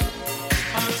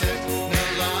 our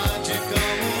technological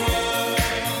world,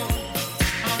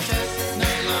 our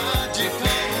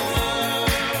technological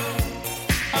world,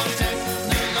 our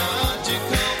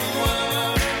technological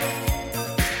world.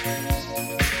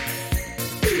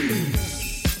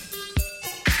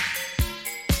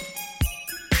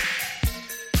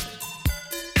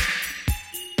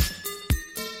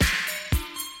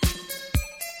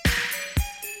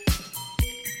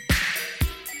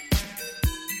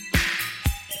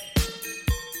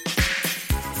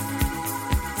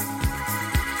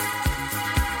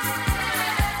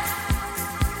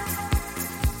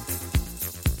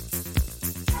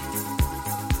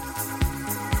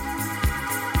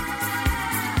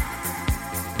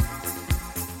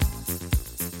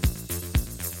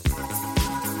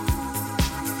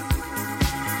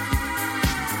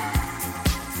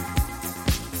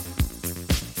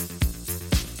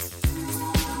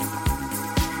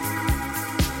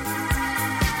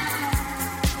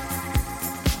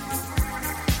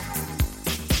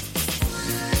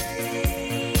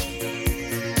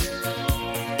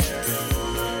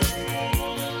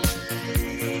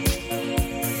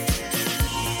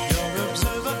 Your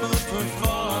observable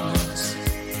performance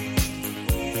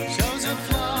shows a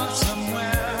flaw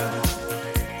somewhere,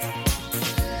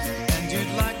 and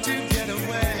you'd like to get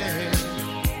away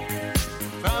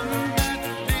from that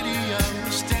video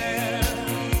stare.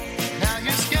 Now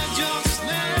your schedule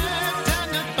slipped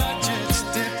and the budget's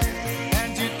dipped,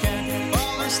 and you can't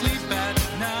fall asleep at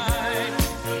night.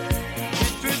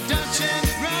 If production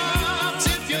drops,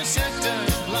 if your sector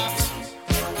bluffs,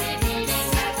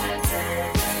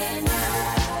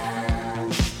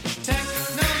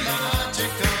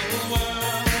 technological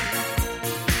world,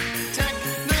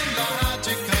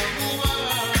 technological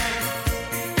world,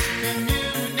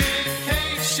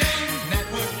 communication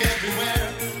network everywhere,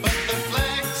 but the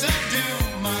flags of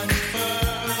doom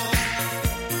unfurl.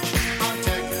 Our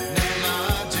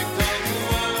technological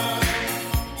world,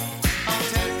 our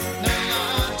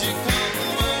technological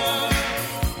world,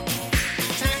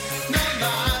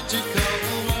 technological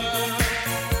world,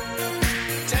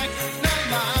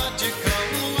 technological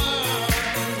world.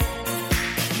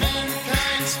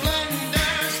 Mankind's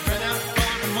splendor spread out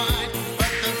far and wide,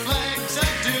 but the flags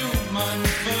of doom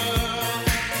unfurl.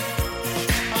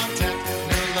 Our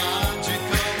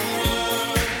technological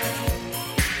world,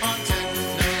 our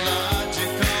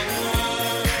technological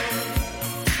world,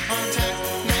 our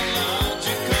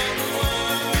technological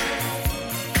world,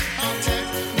 our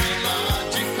technological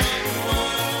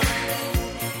world,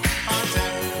 our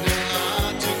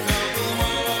technological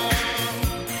world,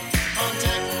 our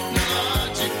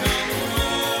technological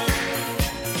world.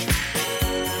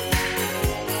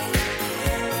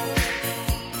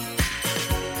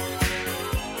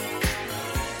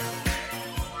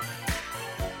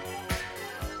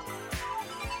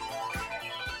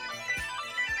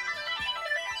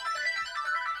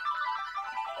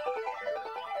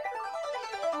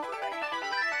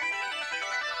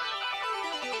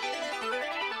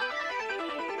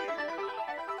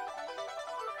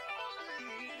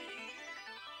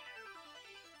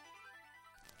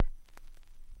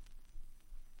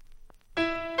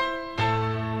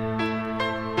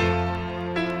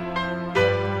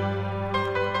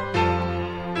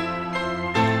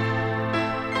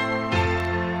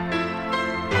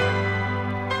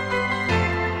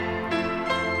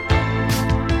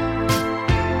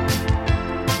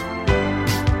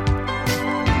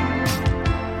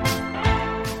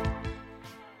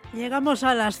 Llegamos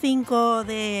a las 5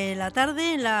 de la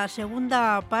tarde en la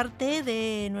segunda parte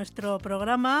de nuestro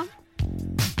programa.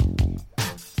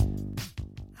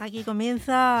 Aquí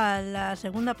comienza la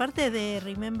segunda parte de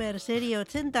Remember Serie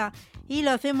 80 y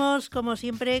lo hacemos como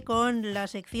siempre con la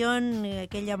sección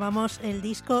que llamamos el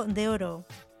disco de oro.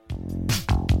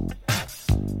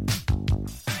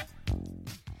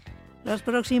 Los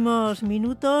próximos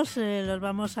minutos los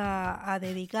vamos a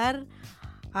dedicar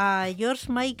a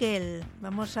George Michael.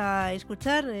 Vamos a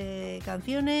escuchar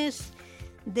canciones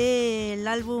del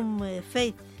álbum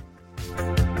Faith.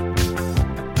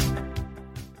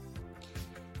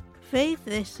 Faith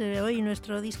es hoy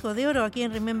nuestro disco de oro aquí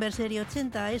en Remember Serie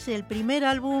 80. Es el primer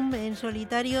álbum en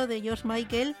solitario de George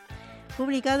Michael,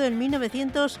 publicado en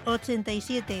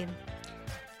 1987.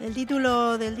 El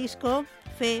título del disco,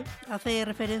 Fe, hace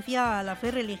referencia a la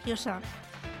fe religiosa.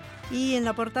 Y en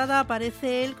la portada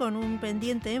aparece él con un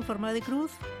pendiente en forma de cruz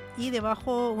y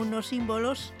debajo unos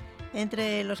símbolos,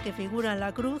 entre los que figuran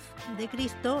la cruz de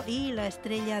Cristo y la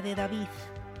estrella de David.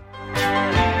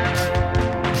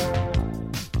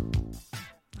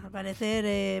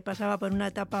 parecer pasaba por una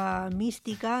etapa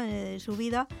mística de su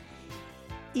vida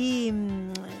y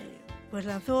pues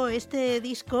lanzó este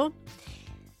disco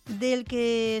del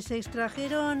que se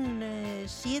extrajeron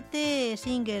 7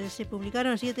 singles, se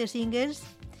publicaron 7 singles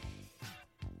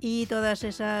y todas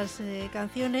esas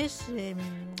canciones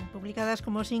publicadas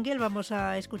como single vamos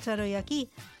a escuchar hoy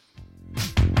aquí.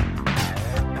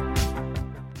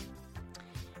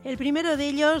 El primero de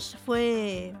ellos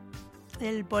fue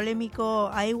el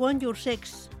polémico I Want Your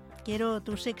Sex, Quiero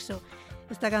tu sexo.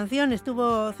 Esta canción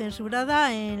estuvo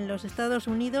censurada en los Estados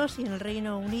Unidos y en el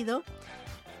Reino Unido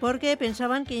porque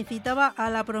pensaban que incitaba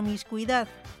a la promiscuidad,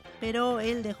 pero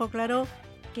él dejó claro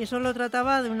que solo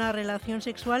trataba de una relación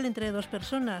sexual entre 2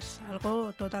 personas,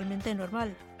 algo totalmente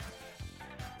normal.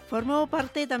 Formó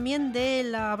parte también de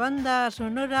la banda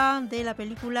sonora de la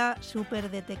película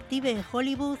Super Detective en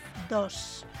Hollywood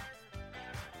 2.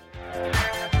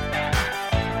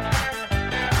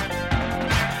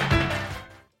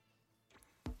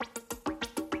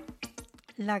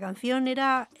 La canción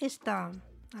era esta.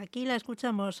 Aquí la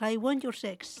escuchamos, I Want Your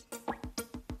Sex.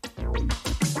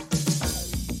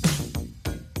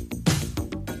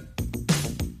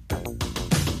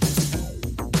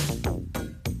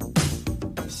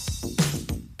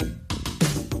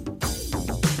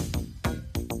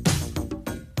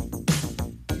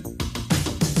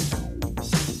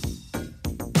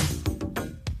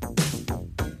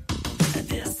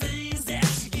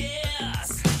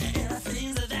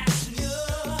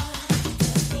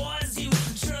 Boys you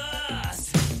can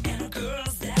trust and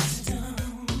girls that you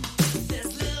don't.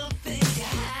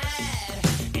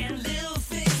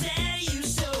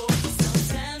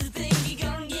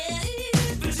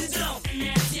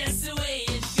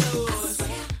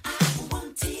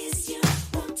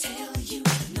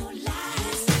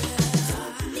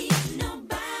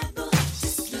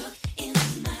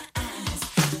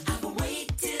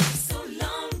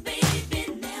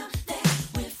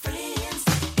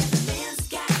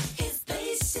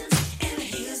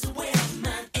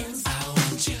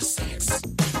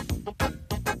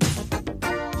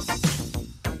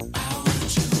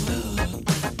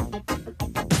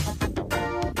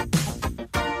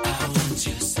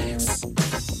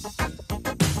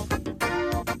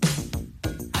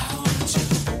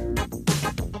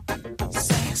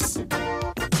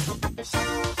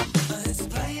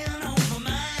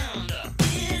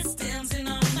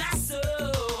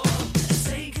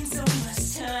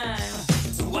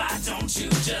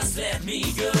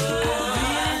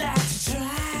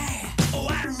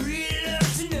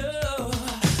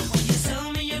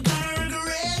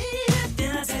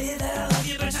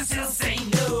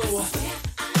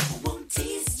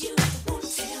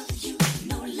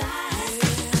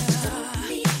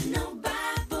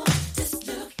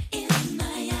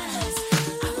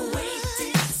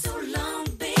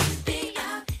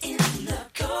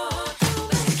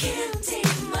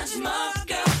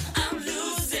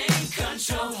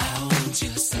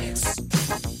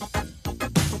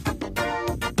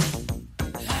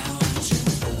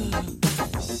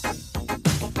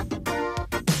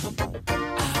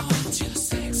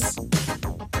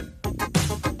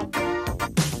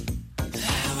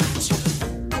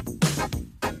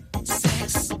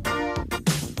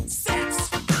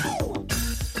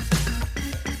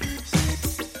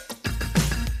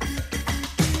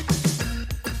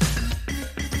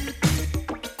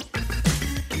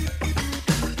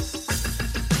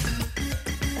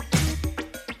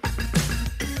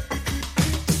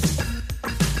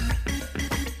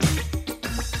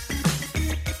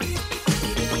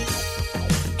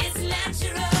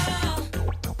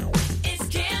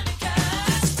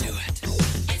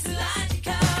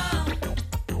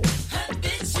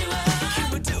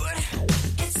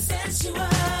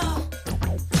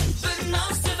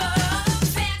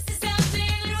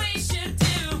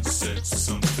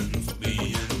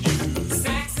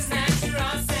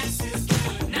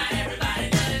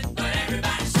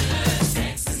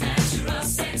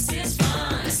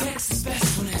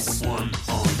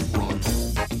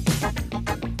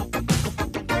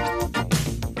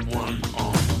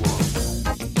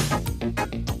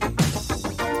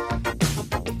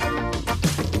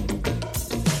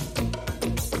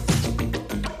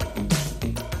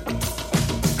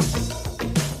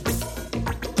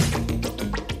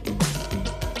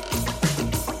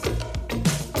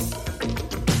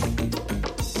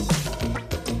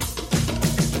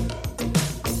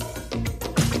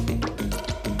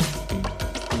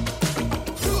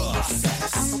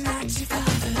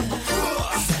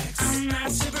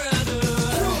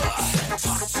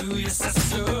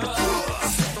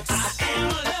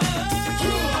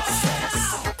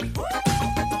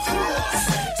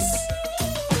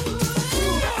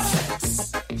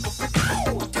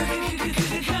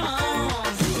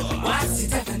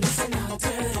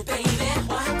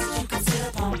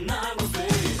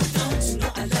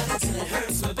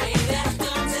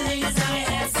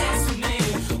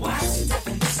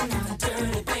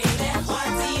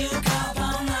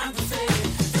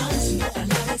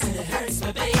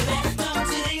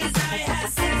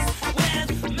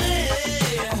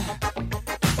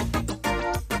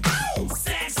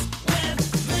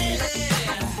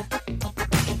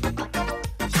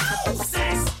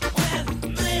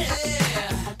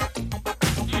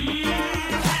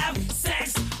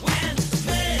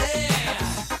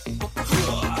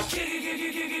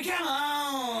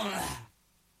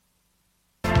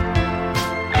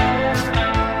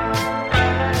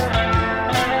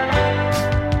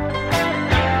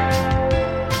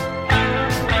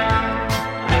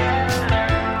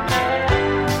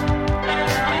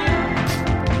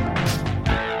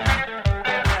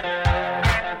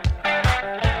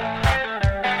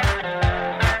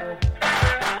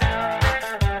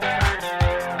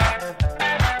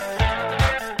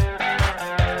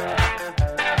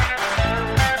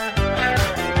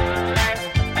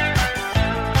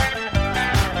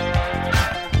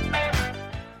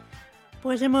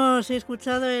 Pues hemos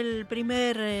escuchado el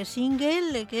primer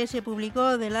single que se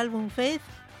publicó del álbum Faith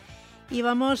y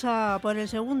vamos a por el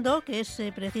segundo, que es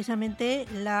precisamente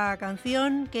la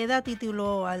canción que da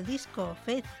título al disco,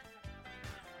 Faith.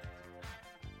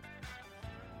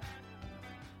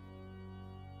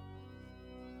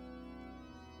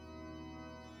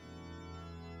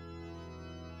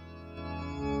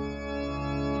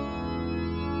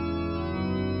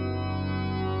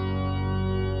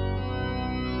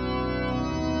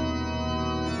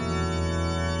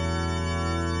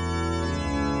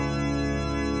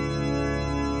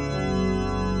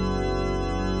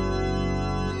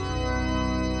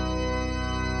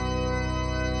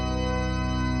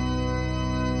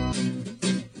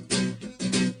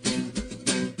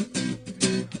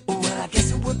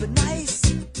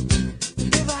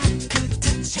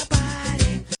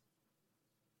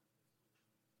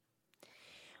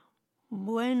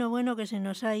 Bueno, que se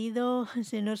nos ha ido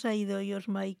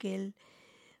George Michael.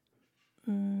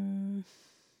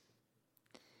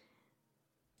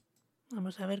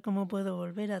 Vamos a ver cómo puedo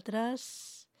volver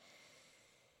atrás.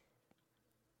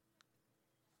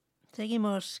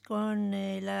 Seguimos con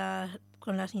la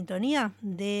sintonía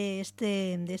de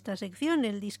esta sección,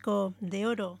 el disco de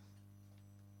oro.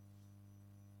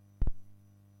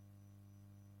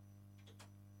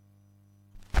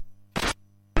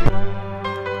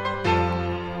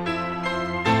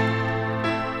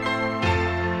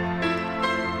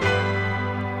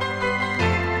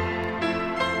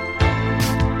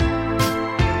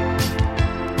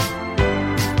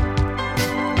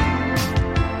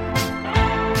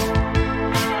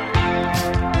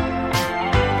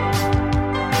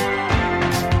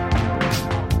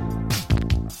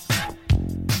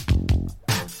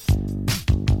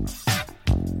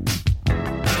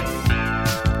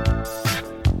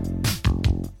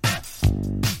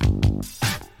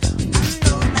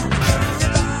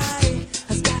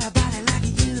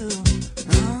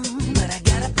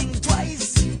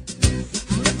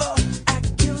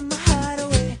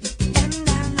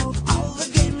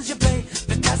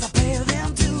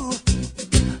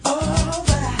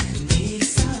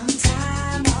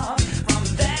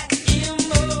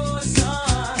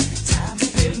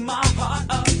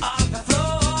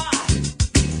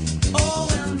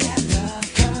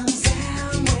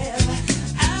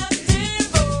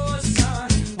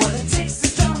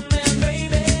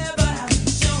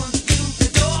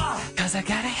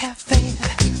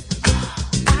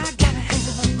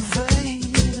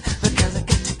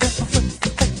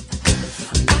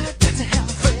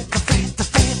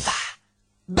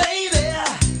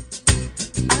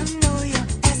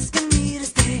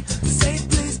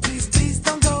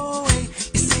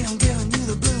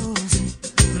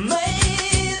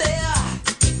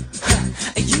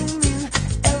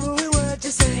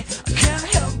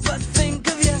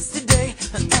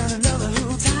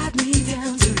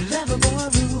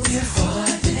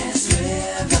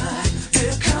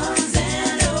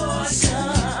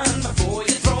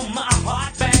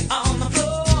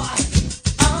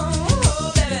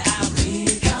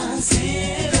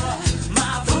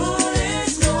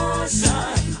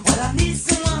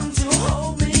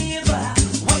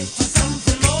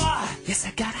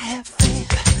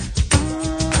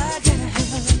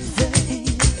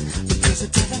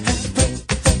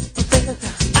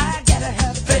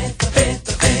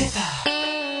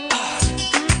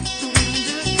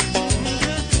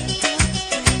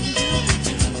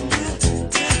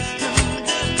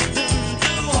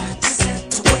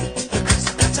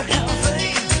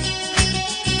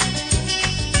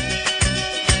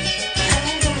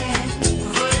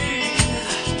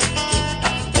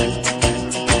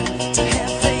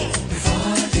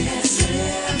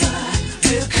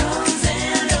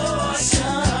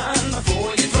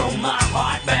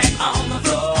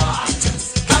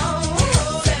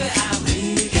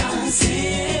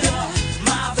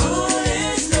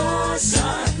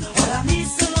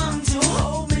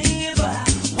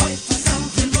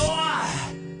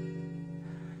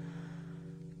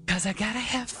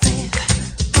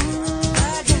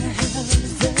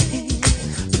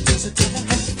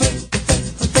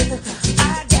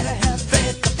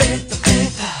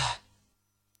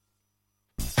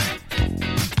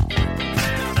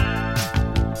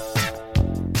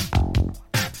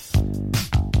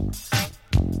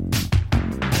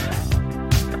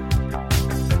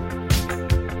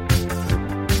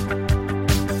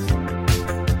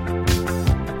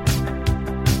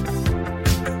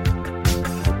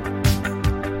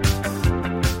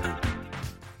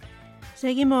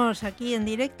 seguimos aquí en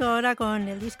directo ahora con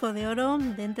el disco de oro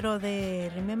dentro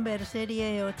de Remember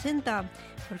Serie 80.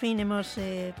 Por fin hemos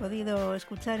podido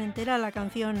escuchar entera la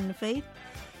canción Faith.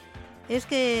 Es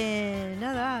que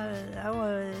nada, hago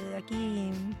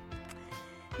aquí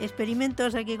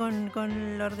experimentos aquí con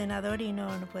el ordenador y no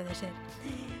puede ser.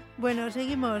 Bueno,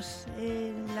 seguimos.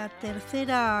 La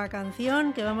tercera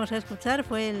canción que vamos a escuchar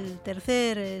fue el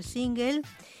tercer single.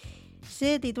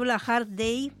 Se titula Hard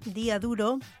Day, Día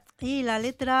Duro, y la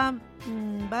letra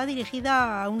va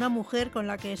dirigida a una mujer con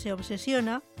la que se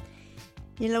obsesiona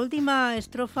y en la última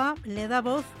estrofa le da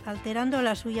voz alterando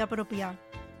la suya propia.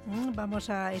 Vamos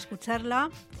a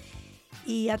escucharla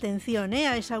y atención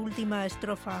a esa última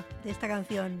estrofa de esta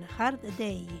canción, Hard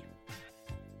Day.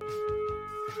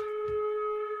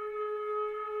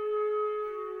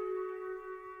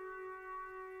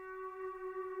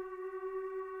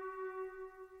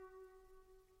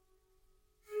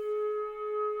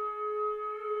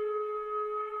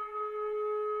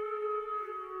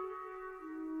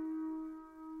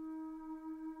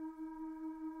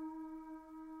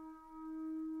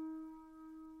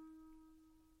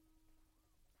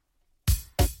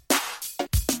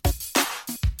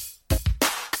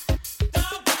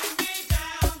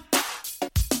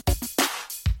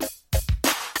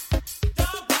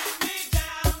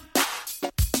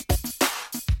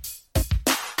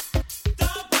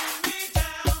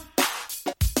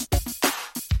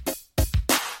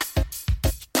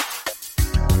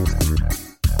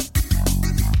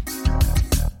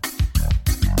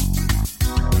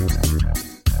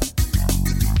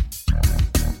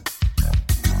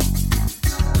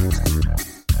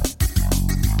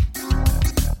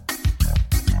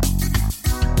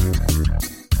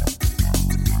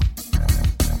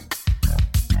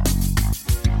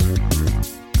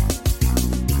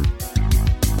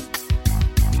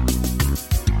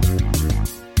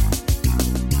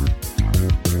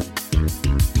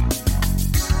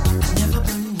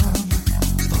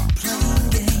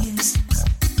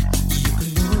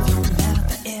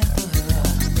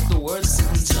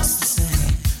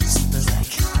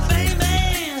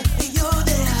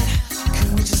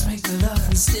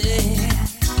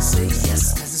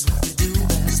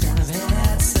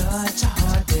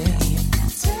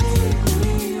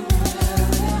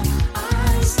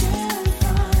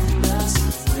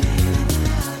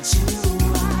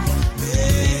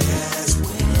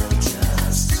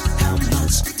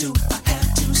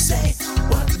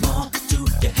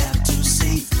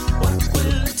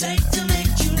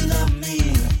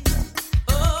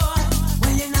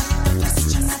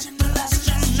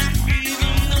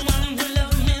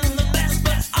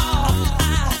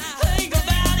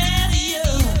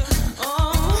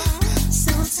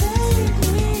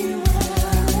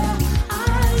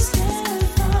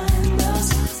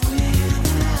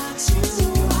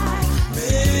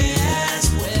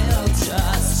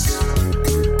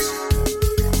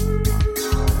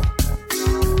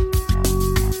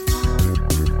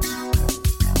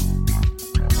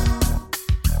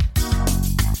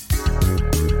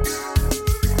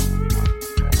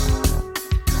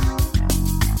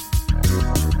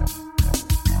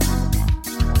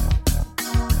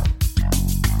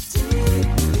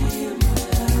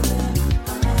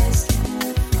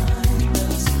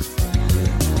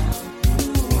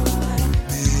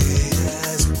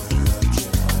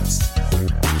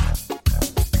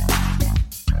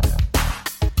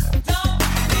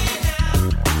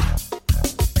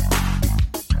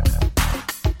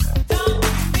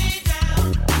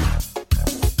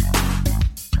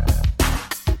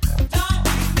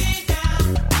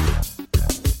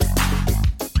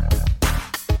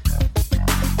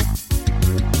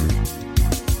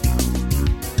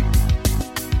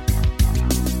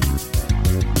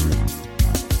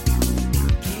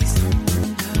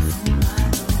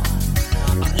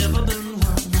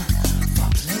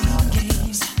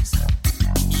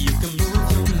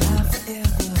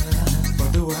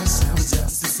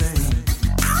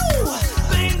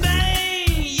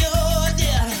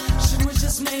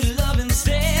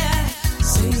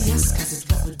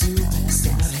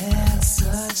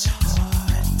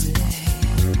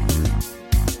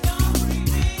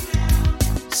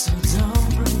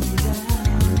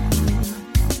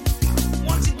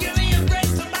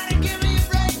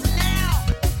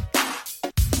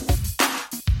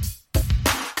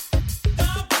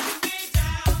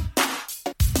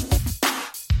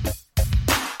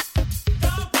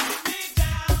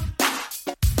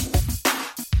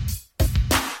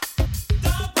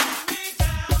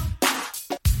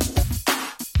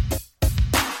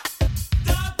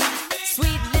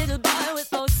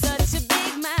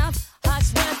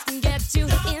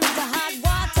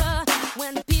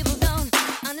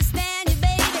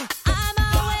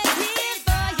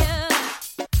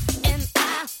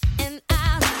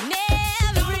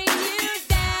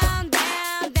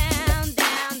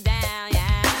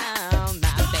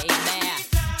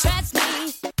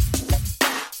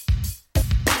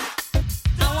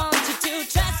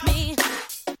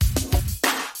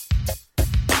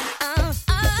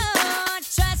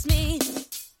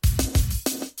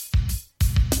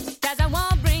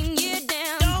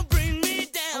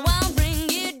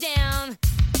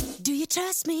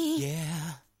 trust me?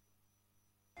 Yeah.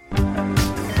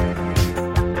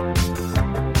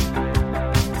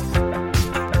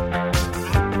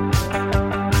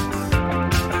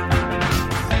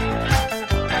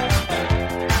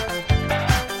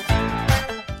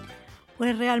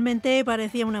 Pues realmente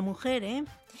parecía una mujer, ¿eh?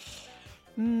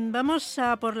 Vamos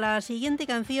a por la siguiente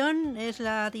canción, es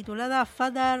la titulada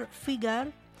Father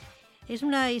Figure. Es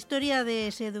una historia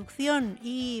de seducción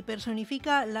y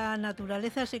personifica la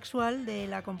naturaleza sexual de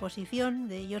la composición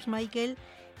de George Michael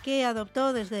que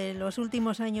adoptó desde los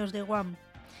últimos años de Wham.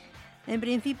 En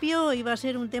principio iba a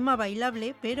ser un tema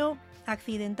bailable, pero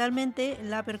accidentalmente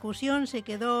la percusión se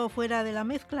quedó fuera de la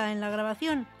mezcla en la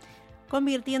grabación,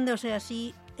 convirtiéndose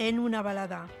así en una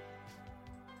balada.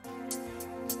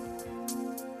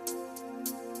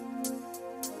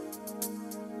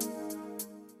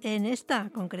 En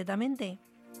esta, concretamente.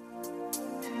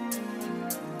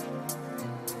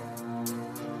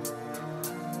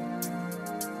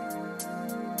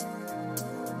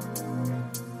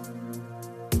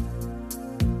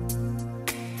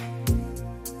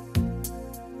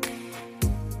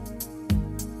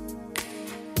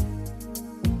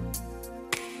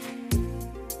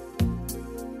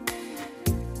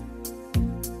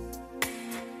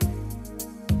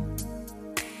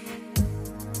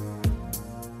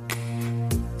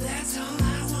 That's all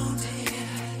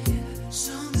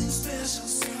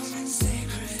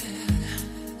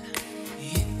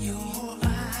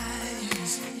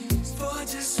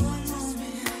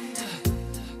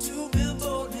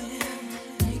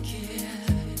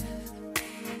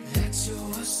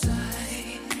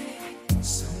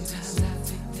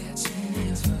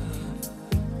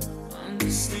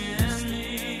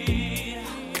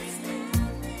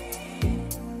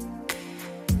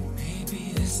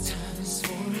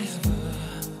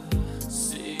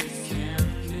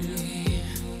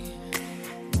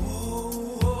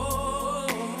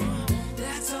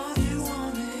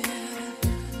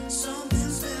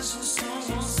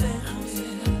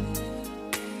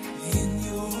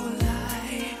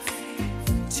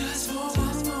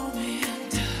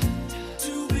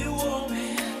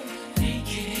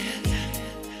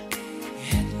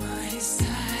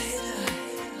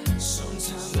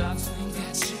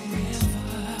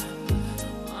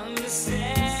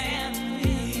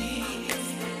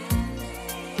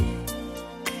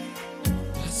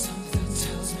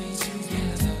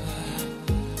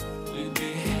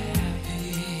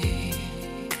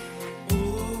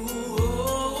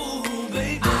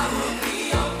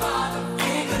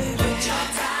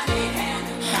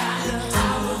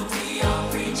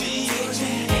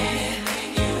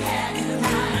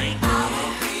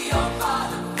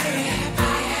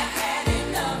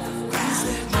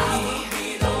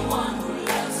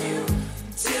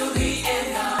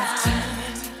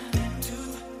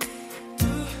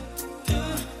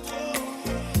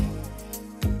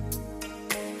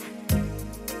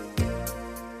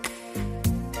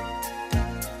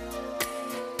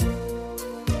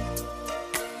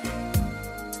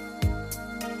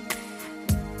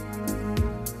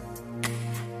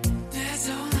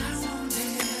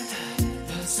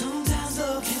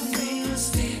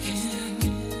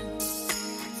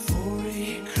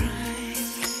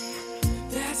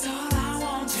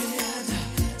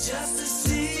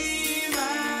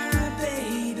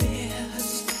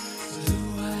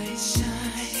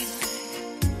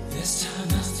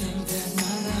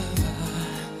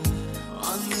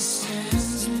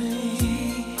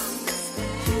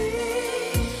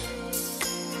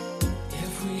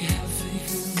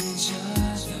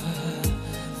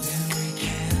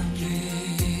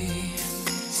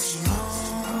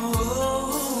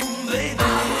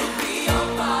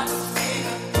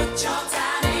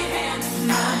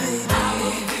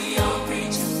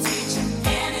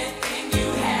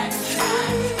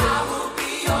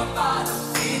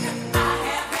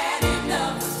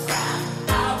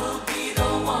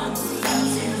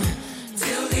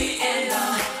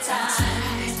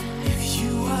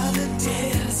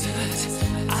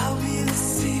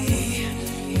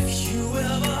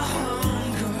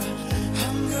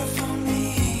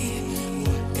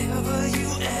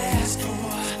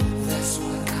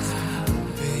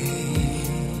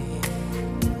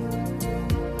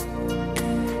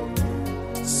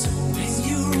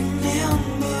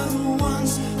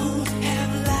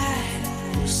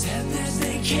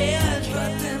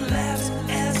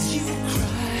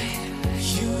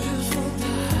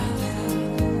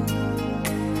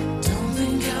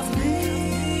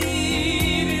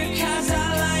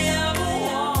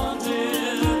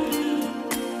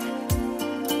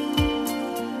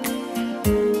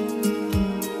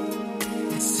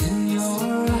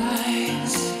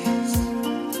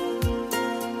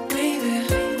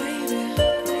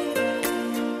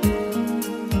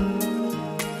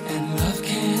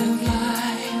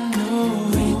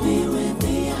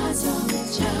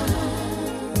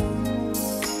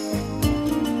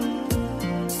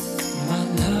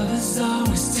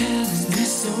telling me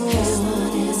so.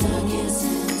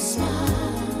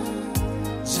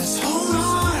 Just hold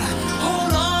on,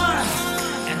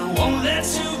 and I won't let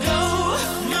you go,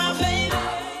 my baby.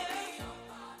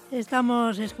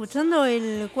 Estamos escuchando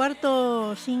el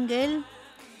cuarto single,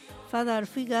 Father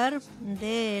Figure,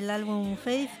 del álbum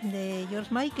Faith de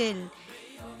George Michael.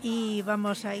 Y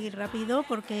vamos a ir rápido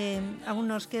porque aún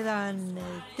nos quedan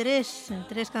tres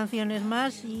canciones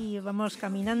más y vamos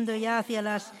caminando ya hacia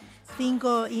las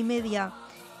 5:30.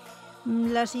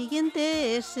 La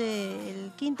siguiente es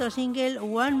el quinto single,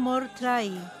 One More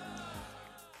Try.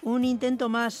 Un intento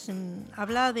más.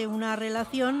 Habla de una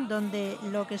relación donde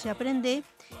lo que se aprende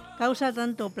causa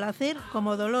tanto placer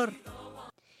como dolor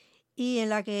y en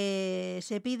la que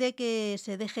se pide que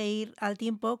se deje ir al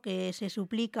tiempo que se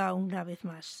suplica una vez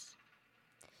más.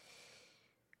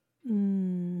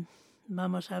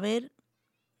 Vamos a ver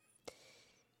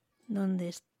dónde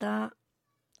está.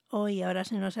 Hoy ahora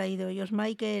se nos ha ido George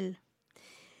Michael.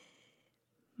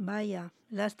 Vaya,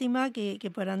 lástima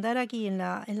que por andar aquí en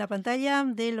la pantalla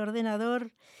del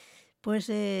ordenador pues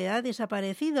ha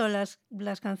desaparecido las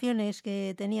canciones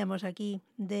que teníamos aquí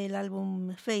del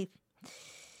álbum Faith.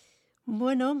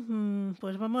 Bueno,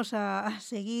 pues vamos a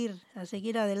seguir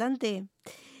adelante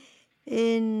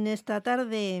en esta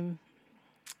tarde.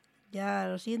 Ya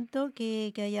lo siento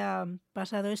que haya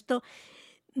pasado esto.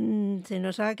 Se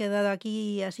nos ha quedado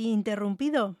aquí así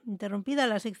interrumpida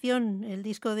la sección, el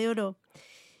disco de oro.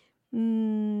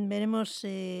 Veremos,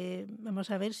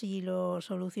 vamos a ver si lo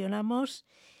solucionamos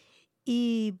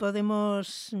y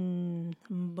podemos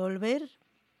volver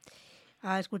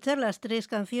a escuchar las 3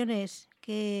 canciones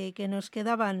que nos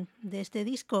quedaban de este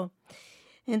disco.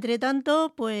 Entre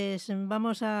tanto, pues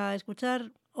vamos a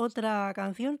escuchar otra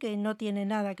canción que no tiene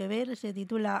nada que ver, se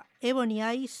titula Ebony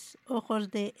Eyes,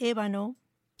 Ojos de Ébano,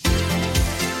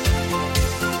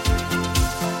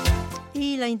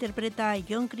 y la interpreta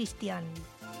John Christian.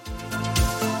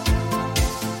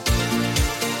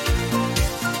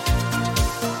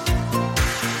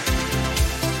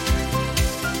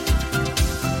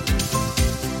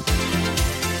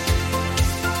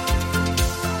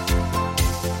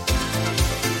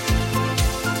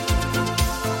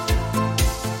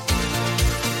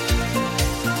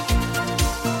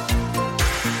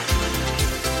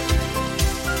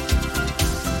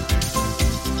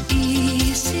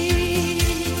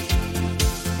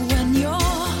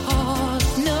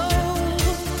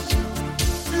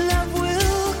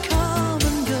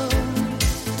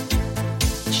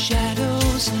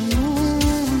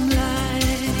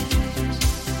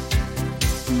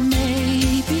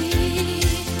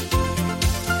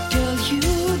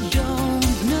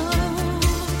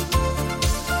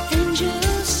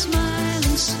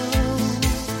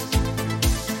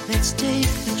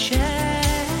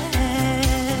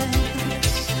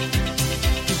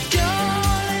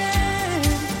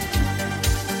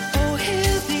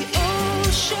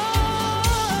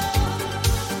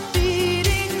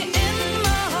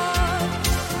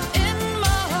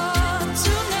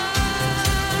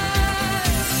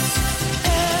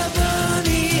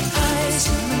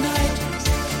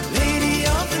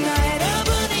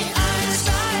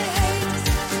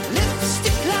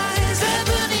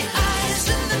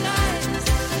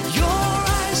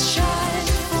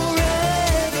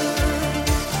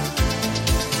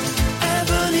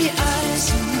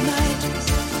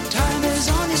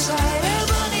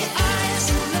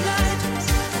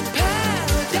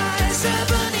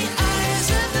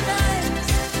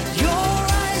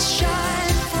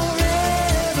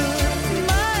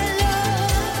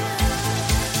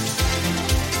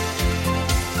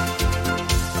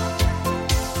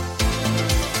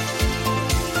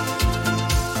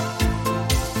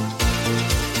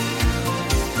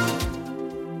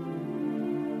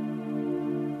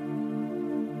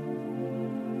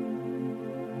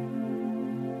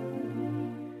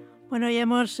 Bueno, ya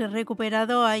hemos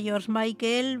recuperado a George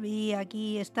Michael y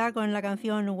aquí está con la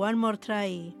canción One More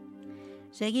Try.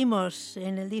 Seguimos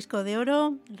en el disco de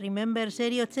oro, Remember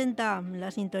Serie 80,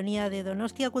 la sintonía de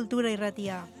Donostia Kultura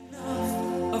Irratia.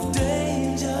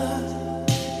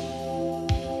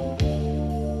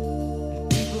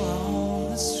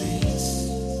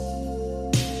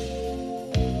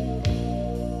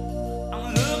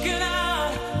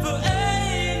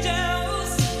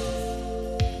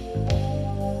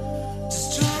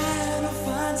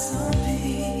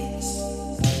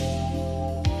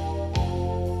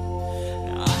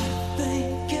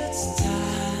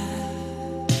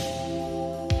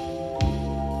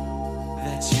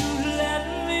 That you let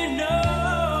me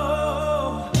know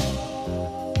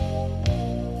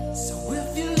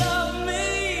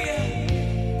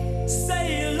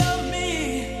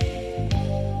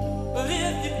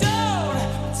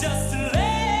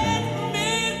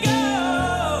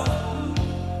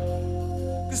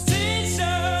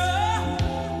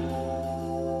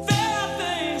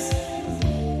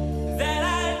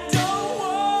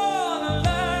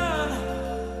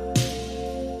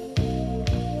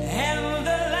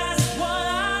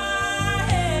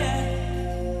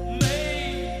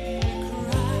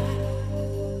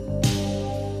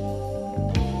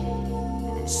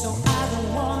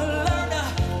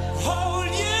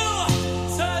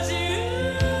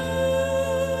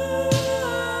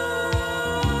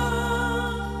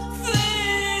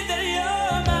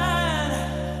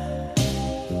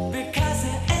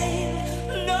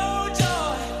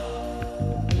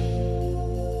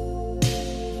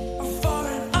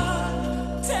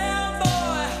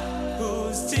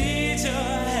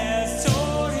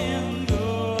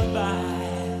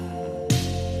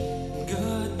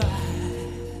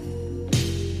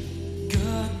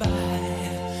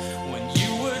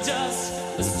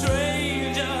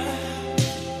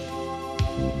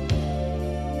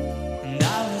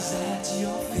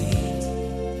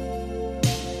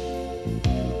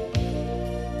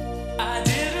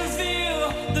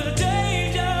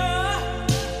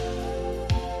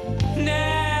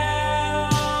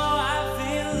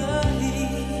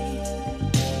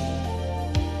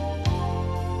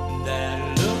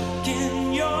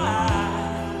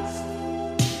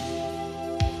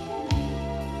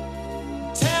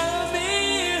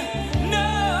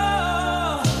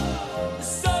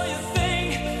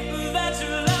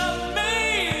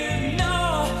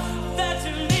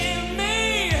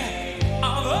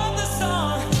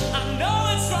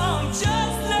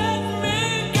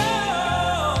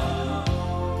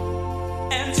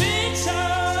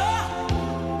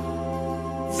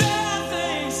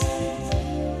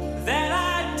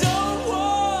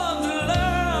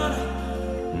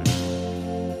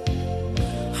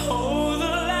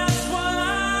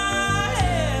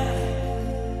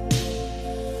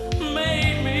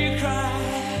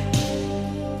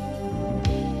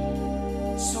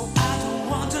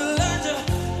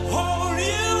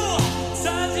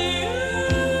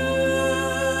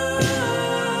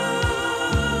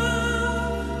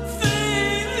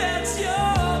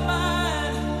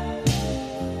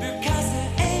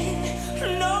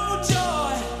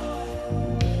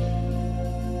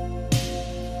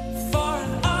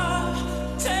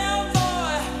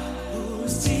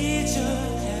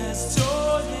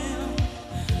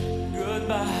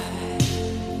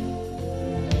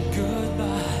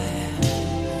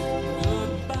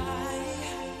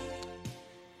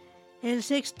El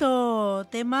sexto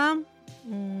tema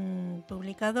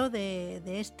publicado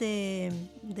de este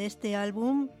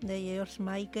álbum de George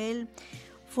Michael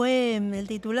fue el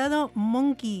titulado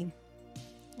Monkey.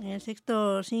 El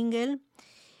sexto single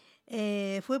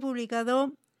fue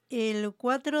publicado el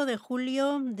 4 de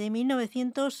julio de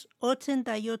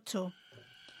 1988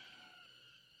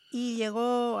 y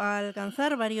llegó a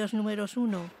alcanzar varios números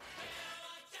 1.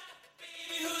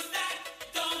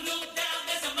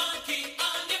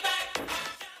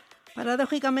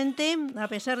 Paradójicamente, a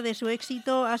pesar de su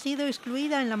éxito, ha sido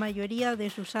excluida en la mayoría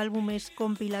de sus álbumes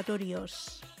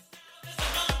compilatorios.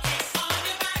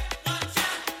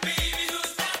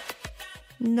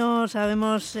 No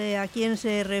sabemos a quién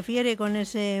se refiere con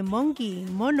ese monkey,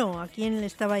 mono, a quién le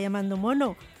estaba llamando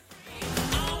mono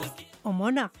o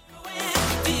mona.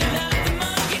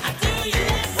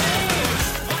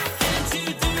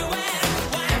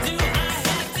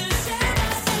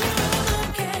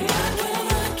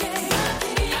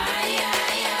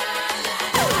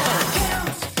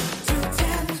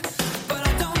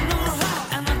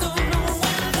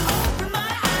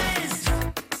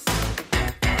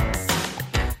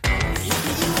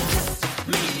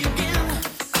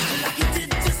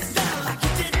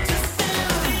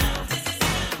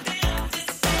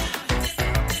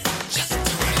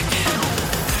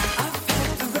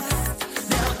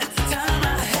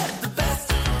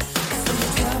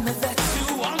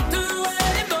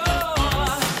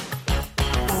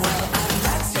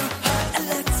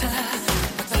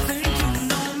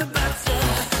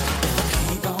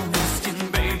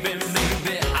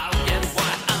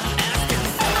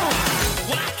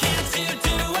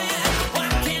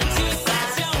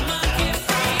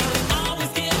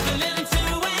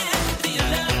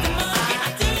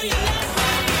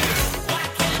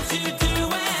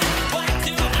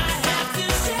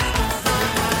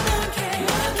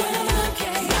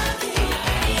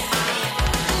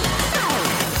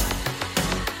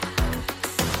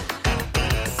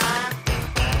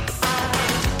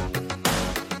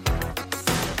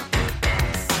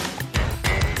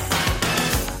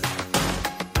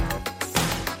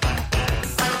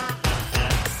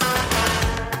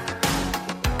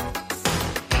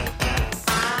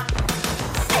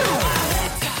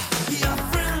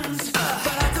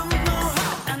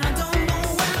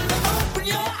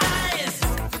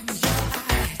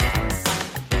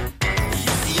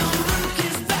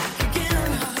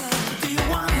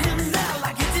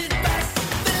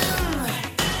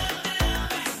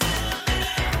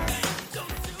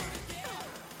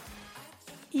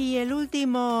 Y el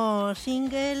último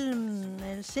single,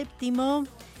 el séptimo,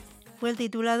 fue el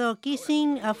titulado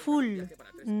Kissing a Fool,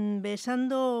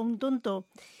 besando a un tonto,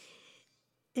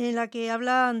 en la que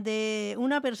habla de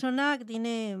una persona que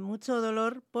tiene mucho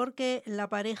dolor porque la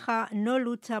pareja no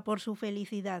lucha por su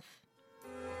felicidad.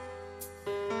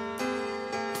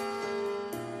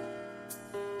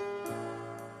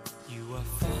 You are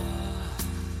far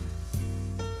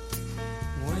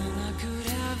when I could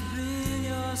have been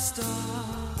your star.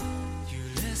 You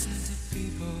listen to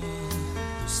people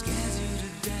who scares you to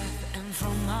death, and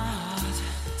from my heart,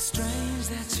 strange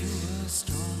that you were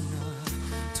strong enough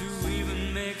to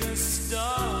even make a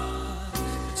start.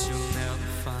 But you'll never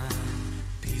find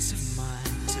peace of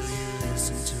mind till you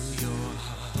listen to your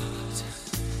heart.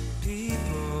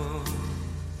 People,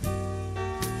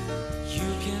 you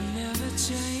can never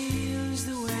change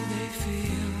the way they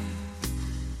feel.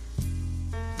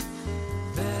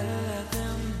 Better let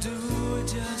them do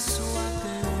just what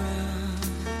they will,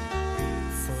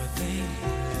 for they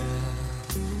will.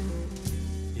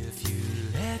 If you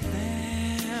let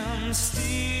them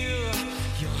steal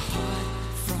your heart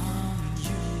from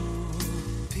you,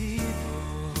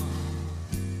 people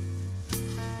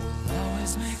will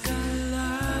always make a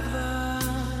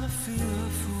lover feel a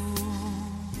fool.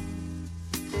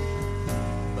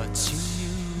 But you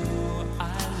knew I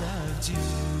loved you.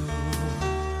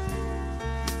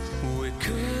 We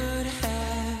could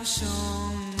have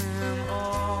shown them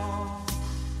all.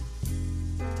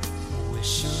 We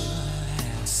should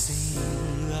have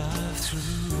seen love through.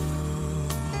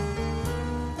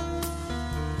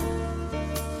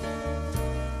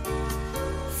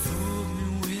 Fooled me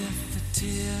with the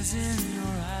tears in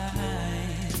your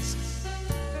eyes,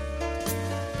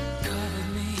 covered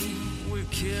me with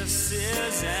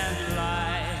kisses and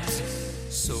lies.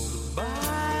 So goodbye,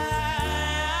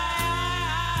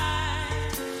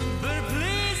 but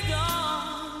please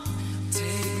don't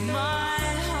take my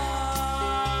heart.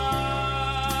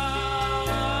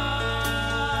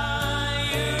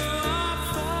 You are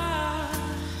far.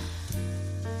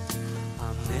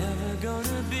 I'm never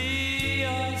gonna be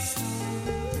your son.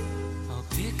 I'll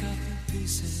pick up the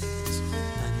pieces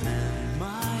and mend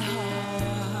my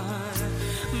heart.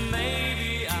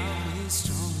 Maybe I'll be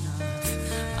strong enough.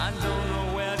 I don't know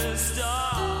where to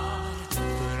start,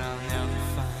 but I'll never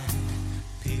find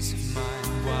peace of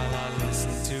mind while I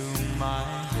listen to my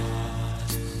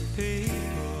heart.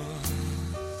 People,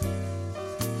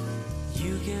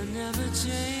 you can never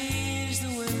change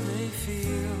the way they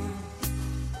feel.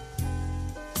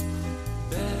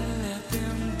 Better let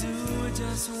them do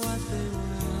just what they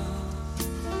will,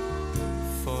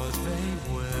 for they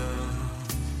will.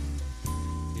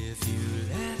 If you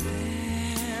let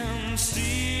them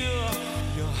steal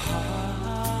your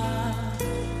heart,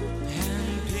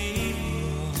 and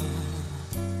people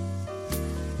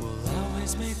will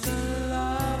always make a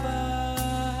lover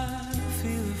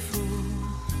feel a fool.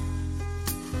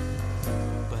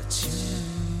 But you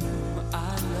knew I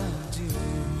loved you.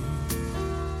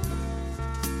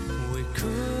 We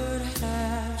could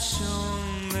have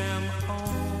shown them all.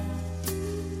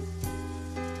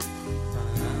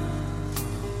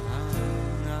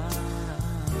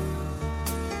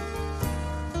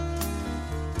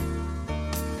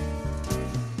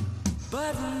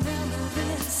 But remember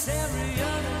this, every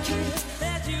other kiss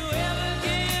that you ever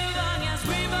give, I can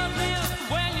scream a bill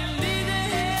when you need the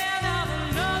hand of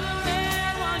another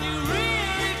man, when you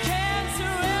really can't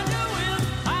surrender with.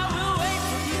 I will wait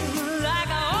for you like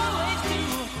I always do.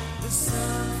 There's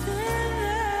something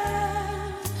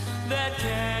there that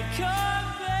can't compare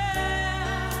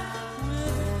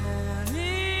with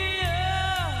any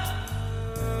other.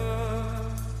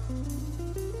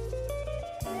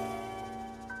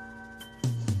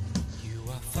 You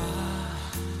are far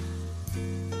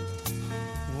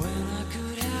when I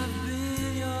could have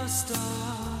been your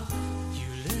star. You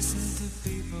listen to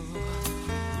people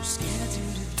who scared you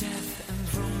to death, and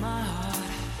from my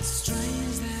heart, it's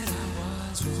strange that I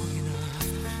was wrong enough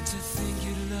to think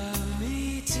you love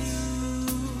me too.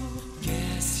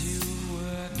 Guess you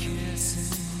were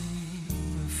kissing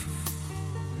a fool.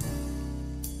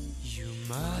 You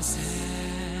must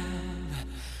have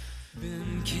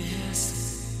been kissing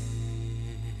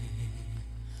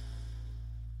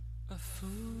a fool.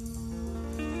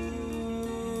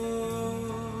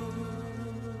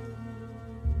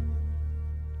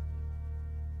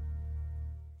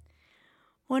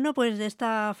 Bueno, pues de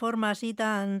esta forma así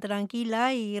tan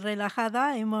tranquila y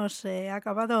relajada hemos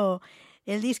acabado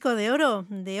el disco de oro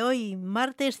de hoy,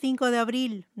 martes 5 de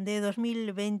abril de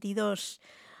 2022.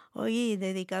 Hoy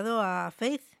dedicado a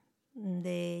Faith,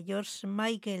 de George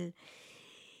Michael.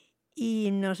 Y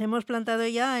nos hemos plantado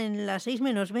ya en las 6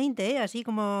 menos 20, ¿eh? Así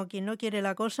como quien no quiere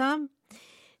la cosa.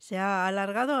 Se ha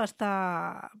alargado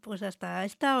hasta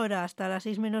esta hora, hasta las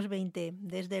 6 menos 20,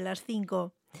 desde las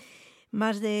 5.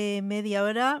 Más de media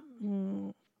hora,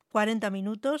 40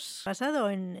 minutos pasado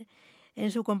en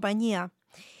su compañía.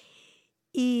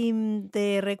 Y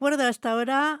te recuerdo hasta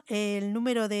ahora el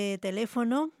número de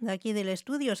teléfono de aquí del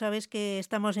estudio. Sabes que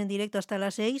estamos en directo hasta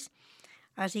las 6.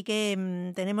 Así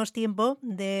que tenemos tiempo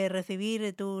de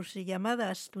recibir tus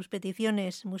llamadas, tus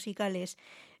peticiones musicales.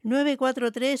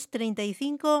 943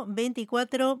 35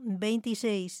 24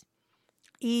 26.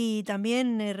 Y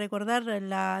también recordar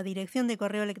la dirección de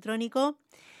correo electrónico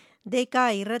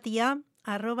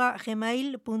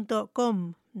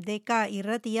dkirratia@gmail.com,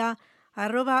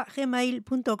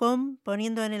 dkirratia@gmail.com,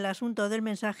 poniendo en el asunto del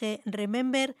mensaje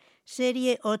Remember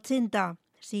Serie 80.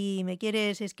 Si me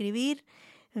quieres escribir,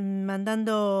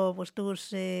 mandando pues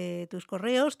tus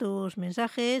correos, tus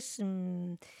mensajes,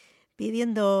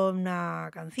 pidiendo una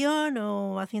canción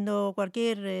o haciendo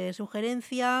cualquier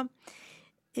sugerencia.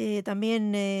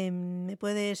 También me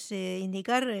puedes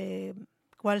indicar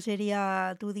cuál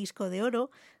sería tu disco de oro,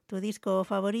 tu disco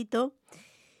favorito,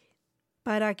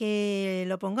 para que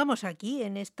lo pongamos aquí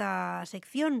en esta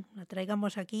sección, lo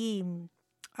traigamos aquí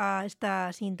a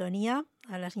esta sintonía,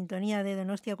 a la sintonía de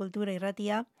Donostia Kultura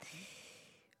Irratia,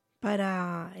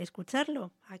 para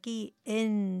escucharlo aquí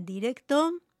en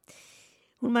directo,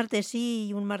 un martes sí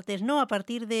y un martes no. A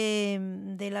partir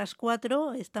de las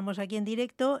 4 estamos aquí en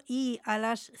directo y a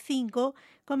las 5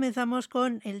 comenzamos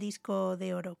con el disco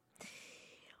de oro.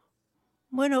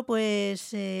 Bueno, pues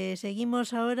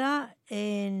seguimos ahora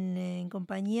en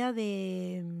compañía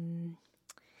de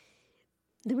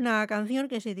una canción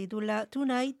que se titula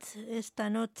Tonight, esta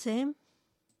noche.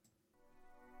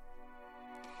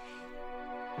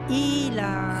 Y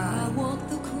la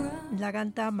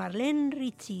canta Marlene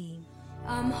Ritchie.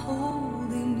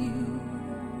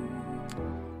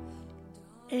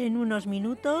 En unos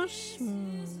minutos,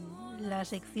 la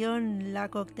sección La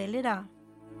Coctelera.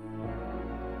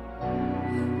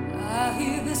 I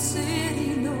hear the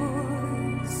city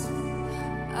noise,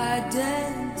 I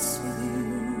dance with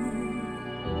you,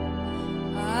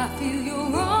 I feel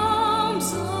your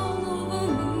arms all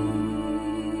over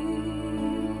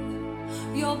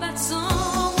me, you're that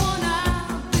someone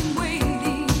I've been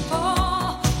waiting for,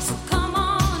 so come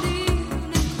on in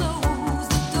and close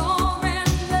the door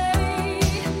and lay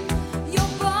your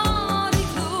body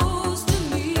close to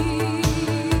me.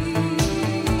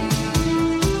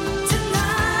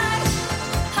 Tonight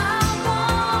I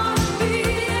wanna be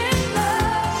in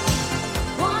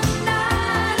love, one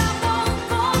night I won't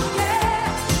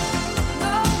forget. No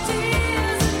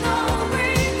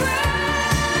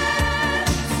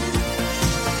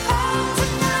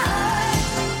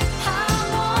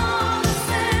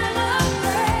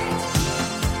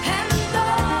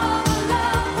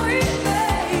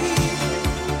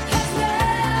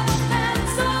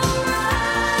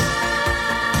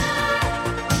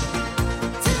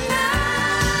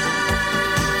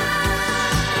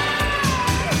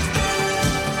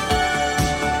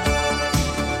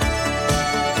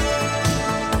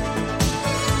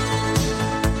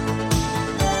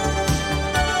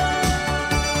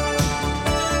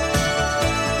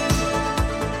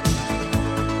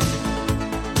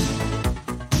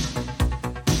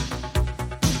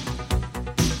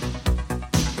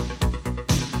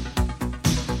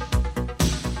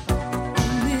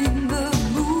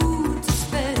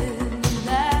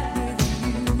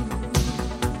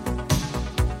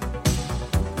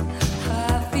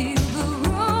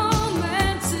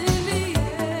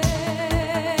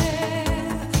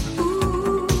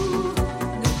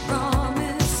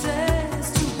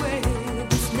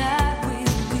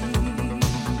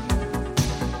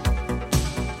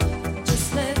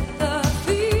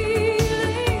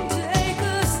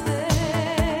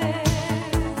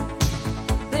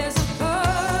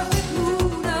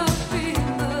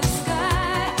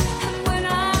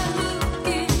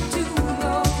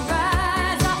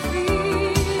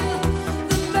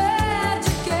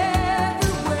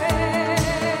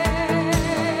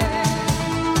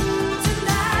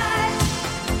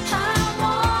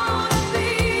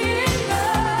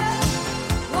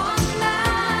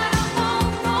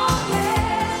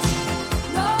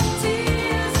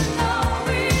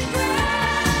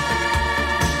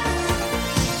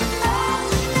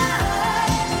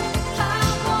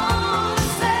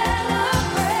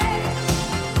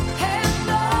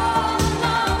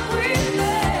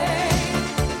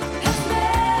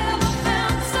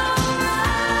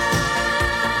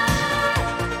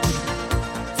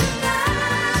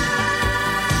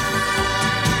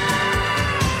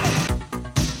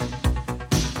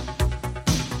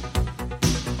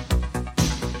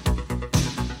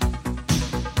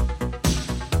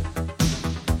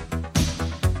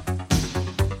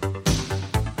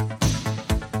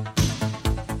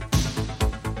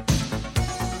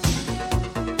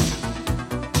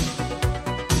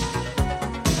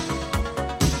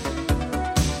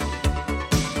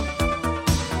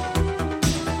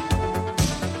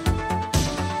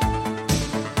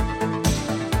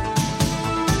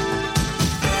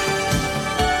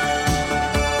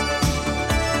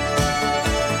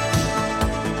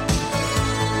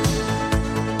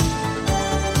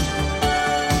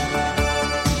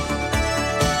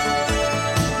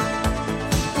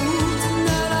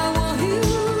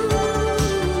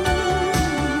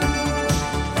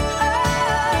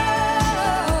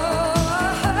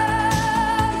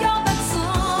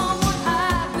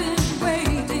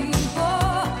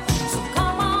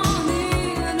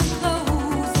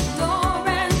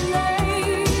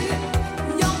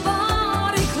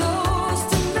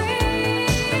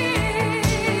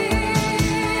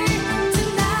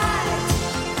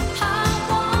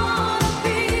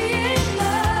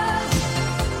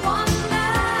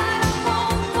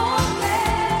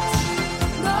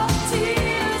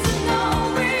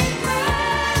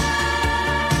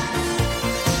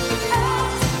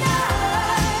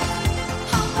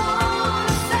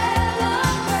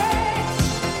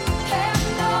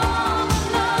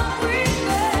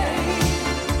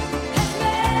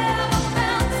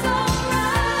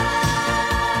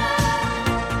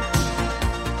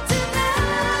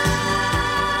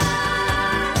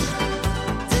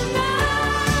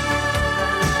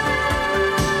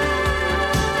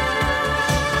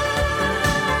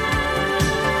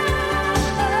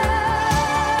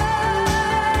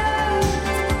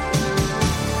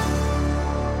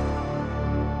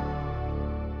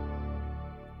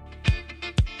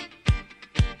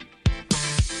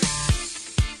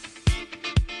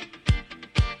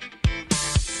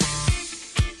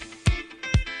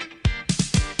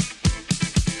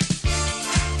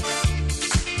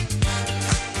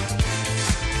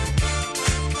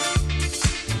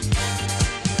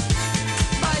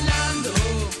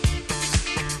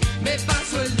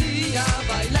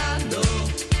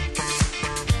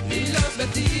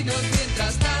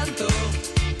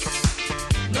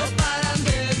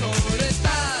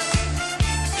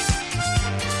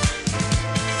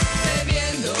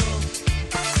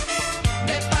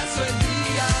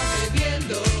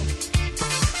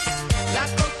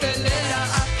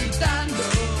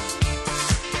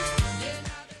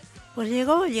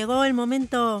Llegó el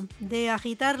momento de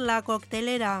agitar la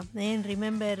coctelera en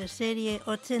Remember Serie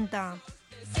 80.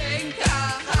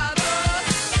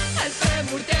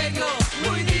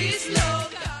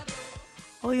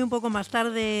 Hoy un poco más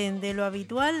tarde de lo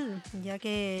habitual, ya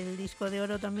que el disco de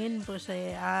oro también pues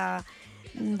ha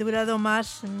durado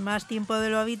más tiempo de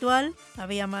lo habitual,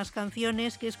 había más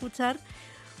canciones que escuchar,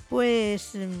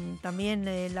 pues también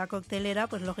la coctelera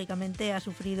pues lógicamente ha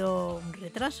sufrido un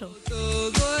retraso.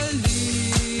 Todo el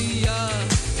día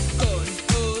con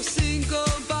o sin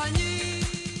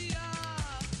compañía.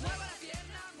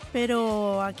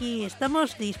 Pero aquí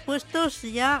estamos dispuestos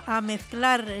ya a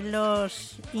mezclar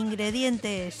los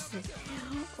ingredientes.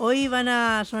 Hoy van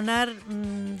a sonar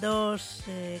dos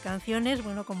canciones,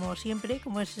 bueno, como siempre,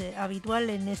 como es habitual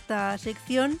en esta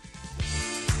sección.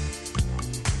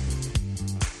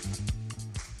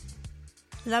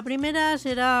 La primera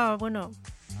será,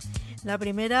 la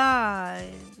primera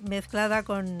mezclada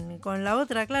con la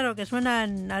otra, claro, que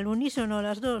suenan al unísono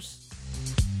las dos.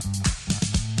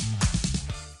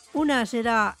 Una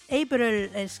será April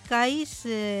Skies,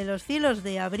 los cielos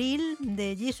de abril,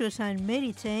 de Jesus and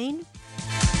Mary Chain.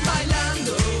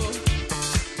 Bailando,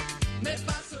 me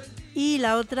paso el día. Y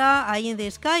la otra, Eye in the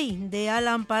Sky, de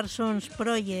Alan Parsons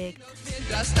Project.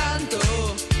 Mientras tanto,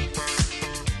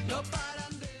 no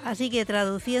paran de... Así que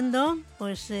traduciendo,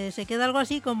 pues se queda algo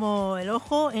así como el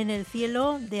ojo en el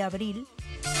cielo de abril.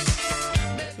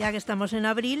 Ya que estamos en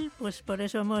abril, pues por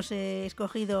eso hemos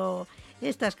escogido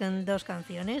estas dos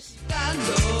canciones.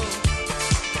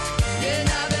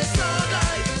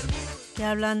 Que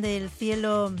hablan del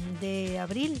cielo de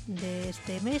abril de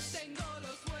este mes.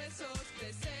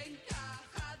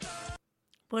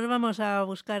 Pues vamos a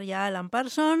buscar ya a Alan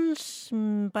Parsons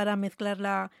para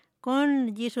mezclarla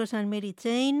con Jesus and Mary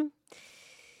Chain,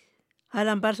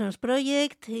 Alan Parsons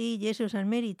Project y Jesus and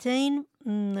Mary Chain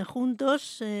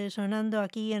juntos sonando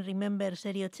aquí en Remember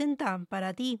Serie 80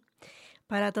 para ti,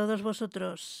 para todos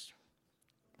vosotros.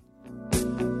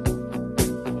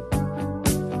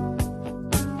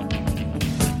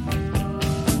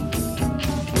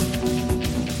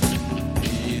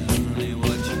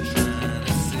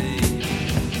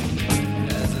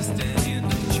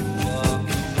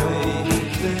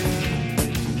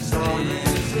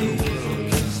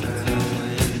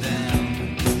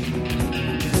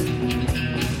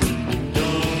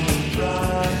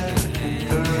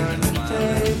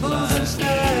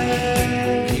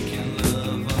 Making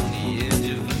love on the edge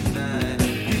of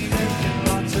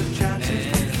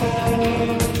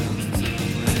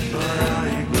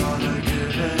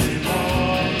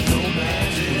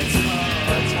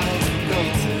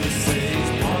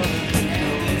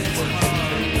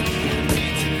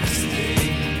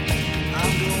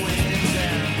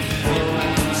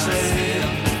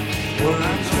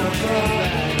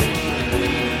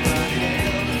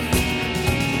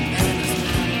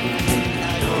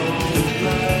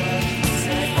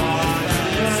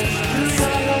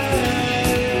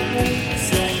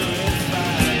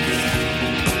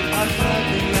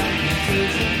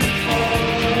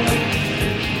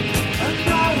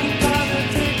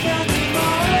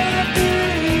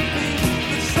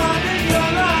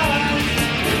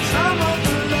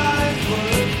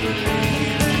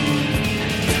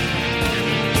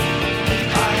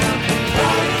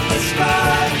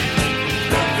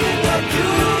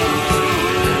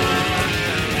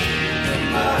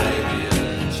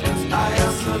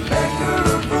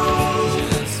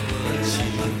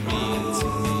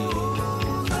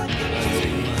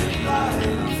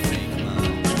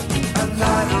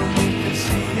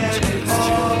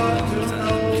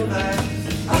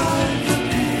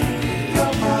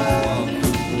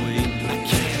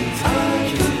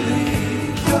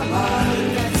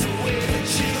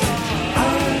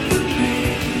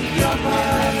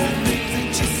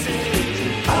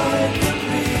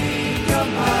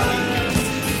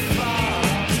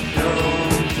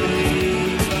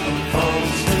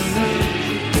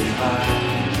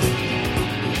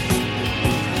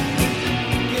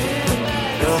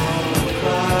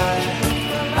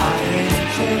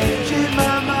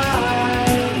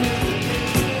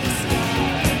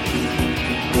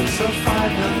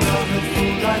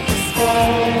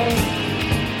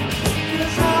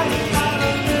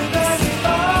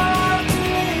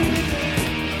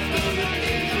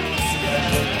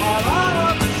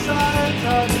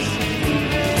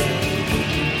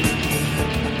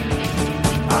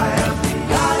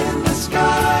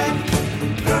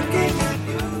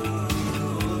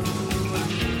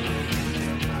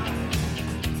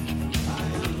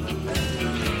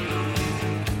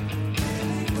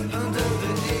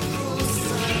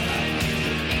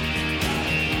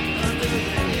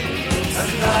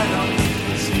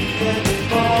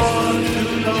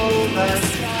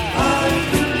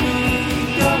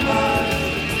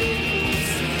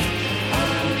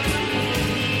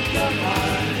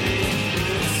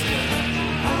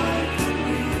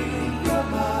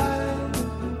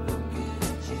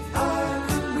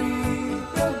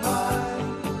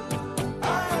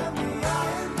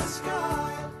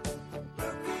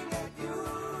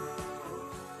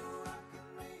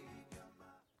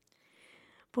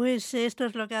Pues esto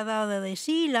es lo que ha dado de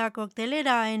sí la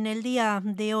coctelera en el día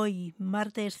de hoy,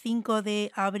 martes 5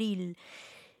 de abril.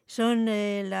 Son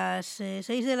las 6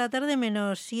 de la tarde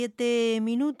menos 7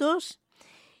 minutos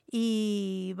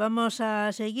y vamos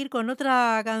a seguir con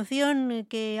otra canción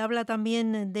que habla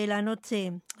también de la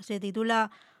noche. Se titula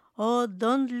Oh,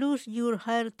 Don't Lose Your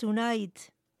Heart Tonight.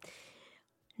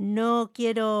 No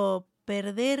quiero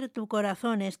perder tu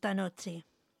corazón esta noche.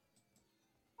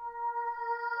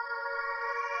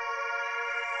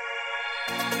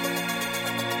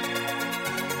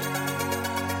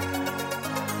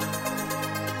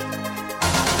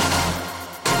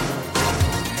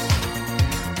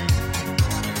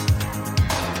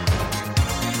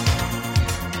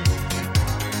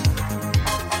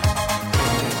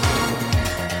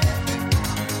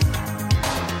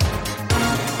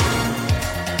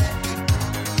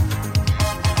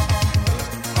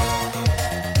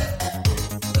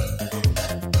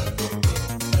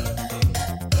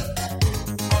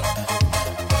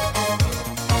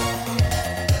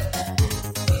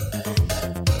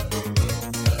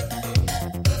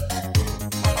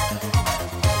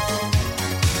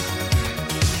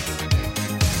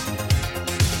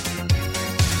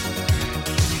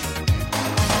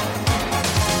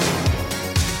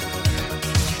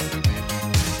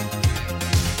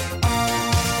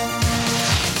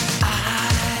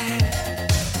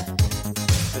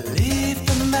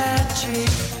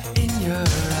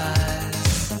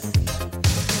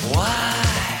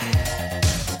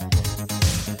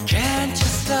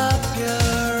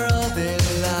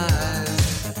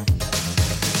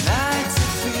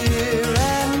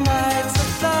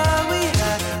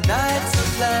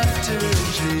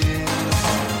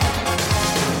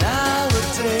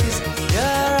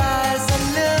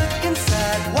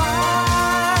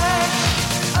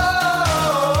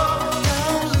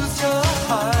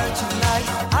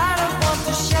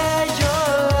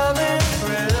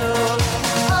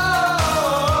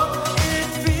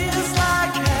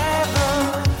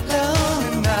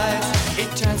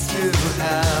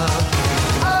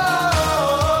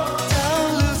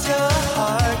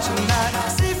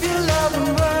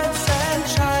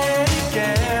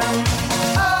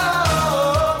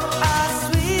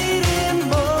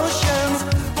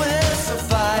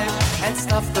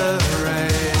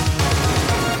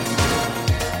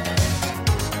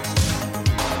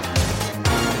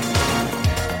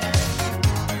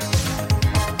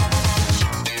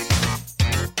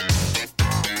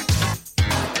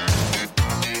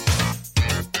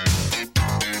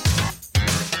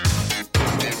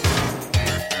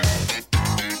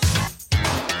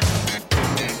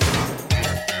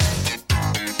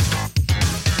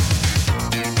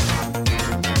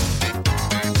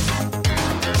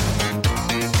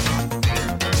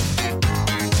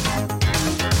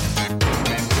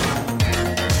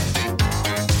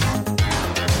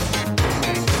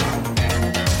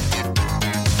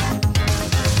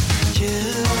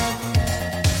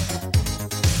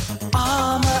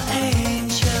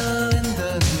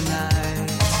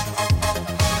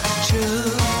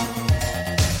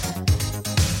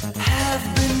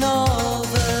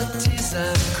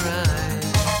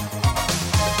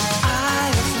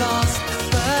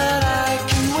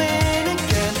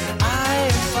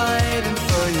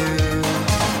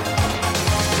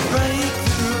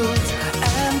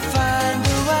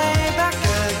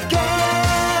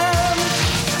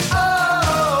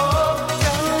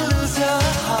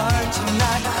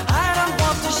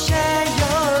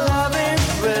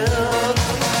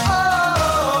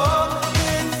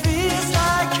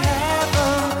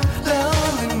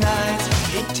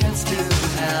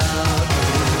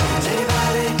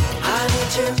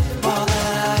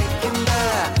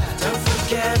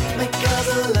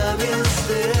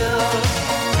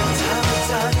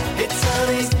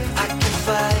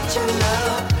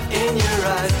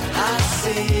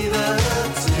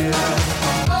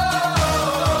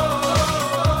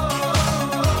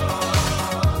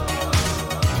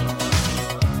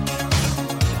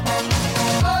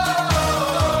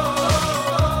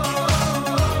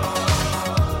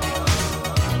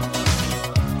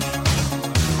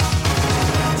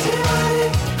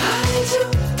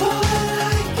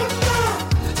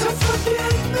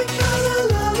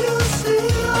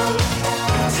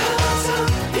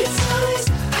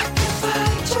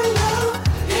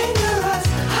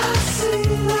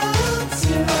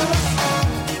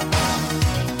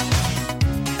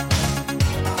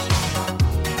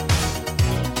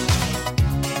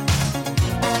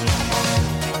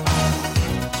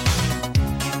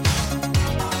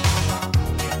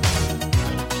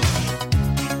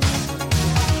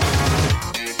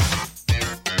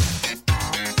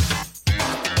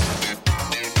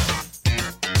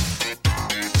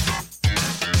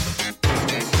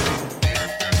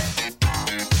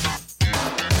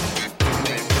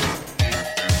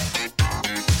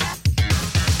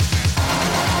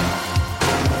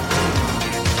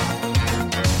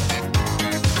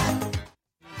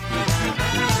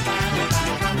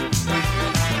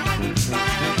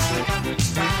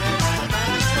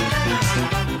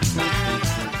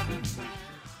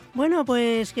 Bueno,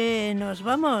 pues que nos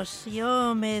vamos.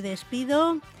 Yo me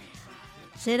despido.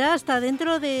 Será hasta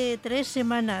dentro de 3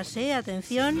 semanas, ¿eh?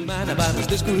 Atención. Vamos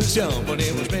de excursión,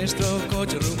 ponemos nuestro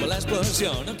coche rumbo a la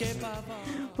explosión.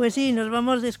 Pues sí, nos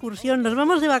vamos de excursión, nos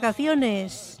vamos de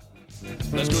vacaciones.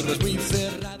 Las curvas muy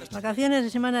cerradas. Vacaciones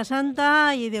de Semana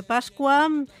Santa y de Pascua.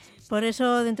 Por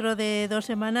eso dentro de 2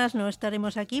 semanas no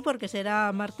estaremos aquí porque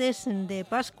será martes de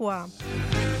Pascua.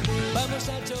 Vamos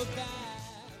a chocar.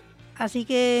 Así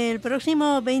que el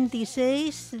próximo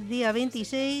 26, día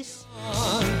 26,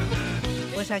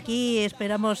 pues aquí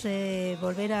esperamos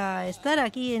volver a estar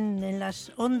aquí en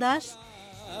las ondas,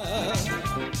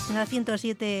 en la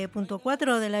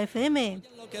 107.4 de la FM.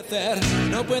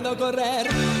 No puedo correr.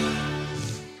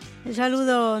 El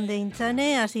saludo de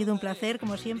Inchane, ha sido un placer,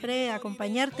 como siempre,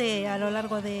 acompañarte a lo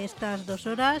largo de estas 2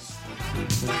 horas.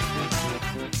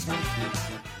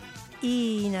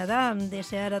 Y nada,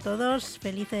 desear a todos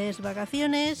felices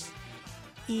vacaciones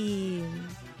y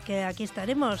que aquí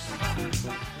estaremos.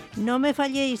 No me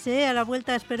falléis, a la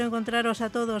vuelta espero encontraros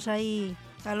a todos ahí,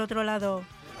 al otro lado.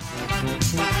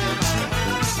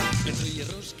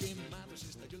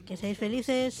 Que seáis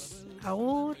felices.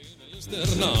 Agur.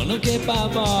 No quepa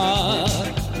amor.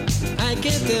 Ay,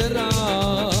 qué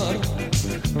terror.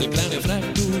 De cráneo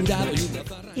fracturado y una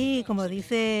farra. Y como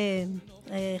dice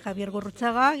Javier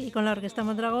Gurruchaga, y con la Orquesta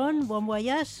Mondragón, buen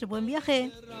voyage, buen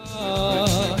viaje.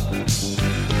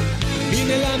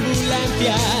 Vine la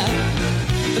ambulancia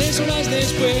 3 horas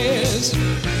después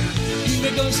y me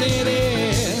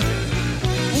conseguiré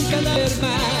un cadáver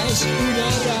más,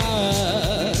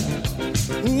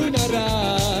 un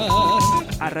horror.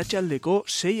 Arratsaldeko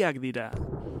 6 dira.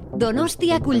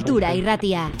 Donostia Kultura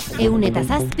Irratia,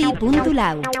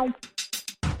 107.4.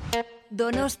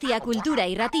 Donostia Kultura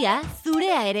Irratia,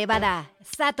 zurea ere bada.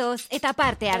 Zatoz eta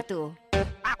parte hartu.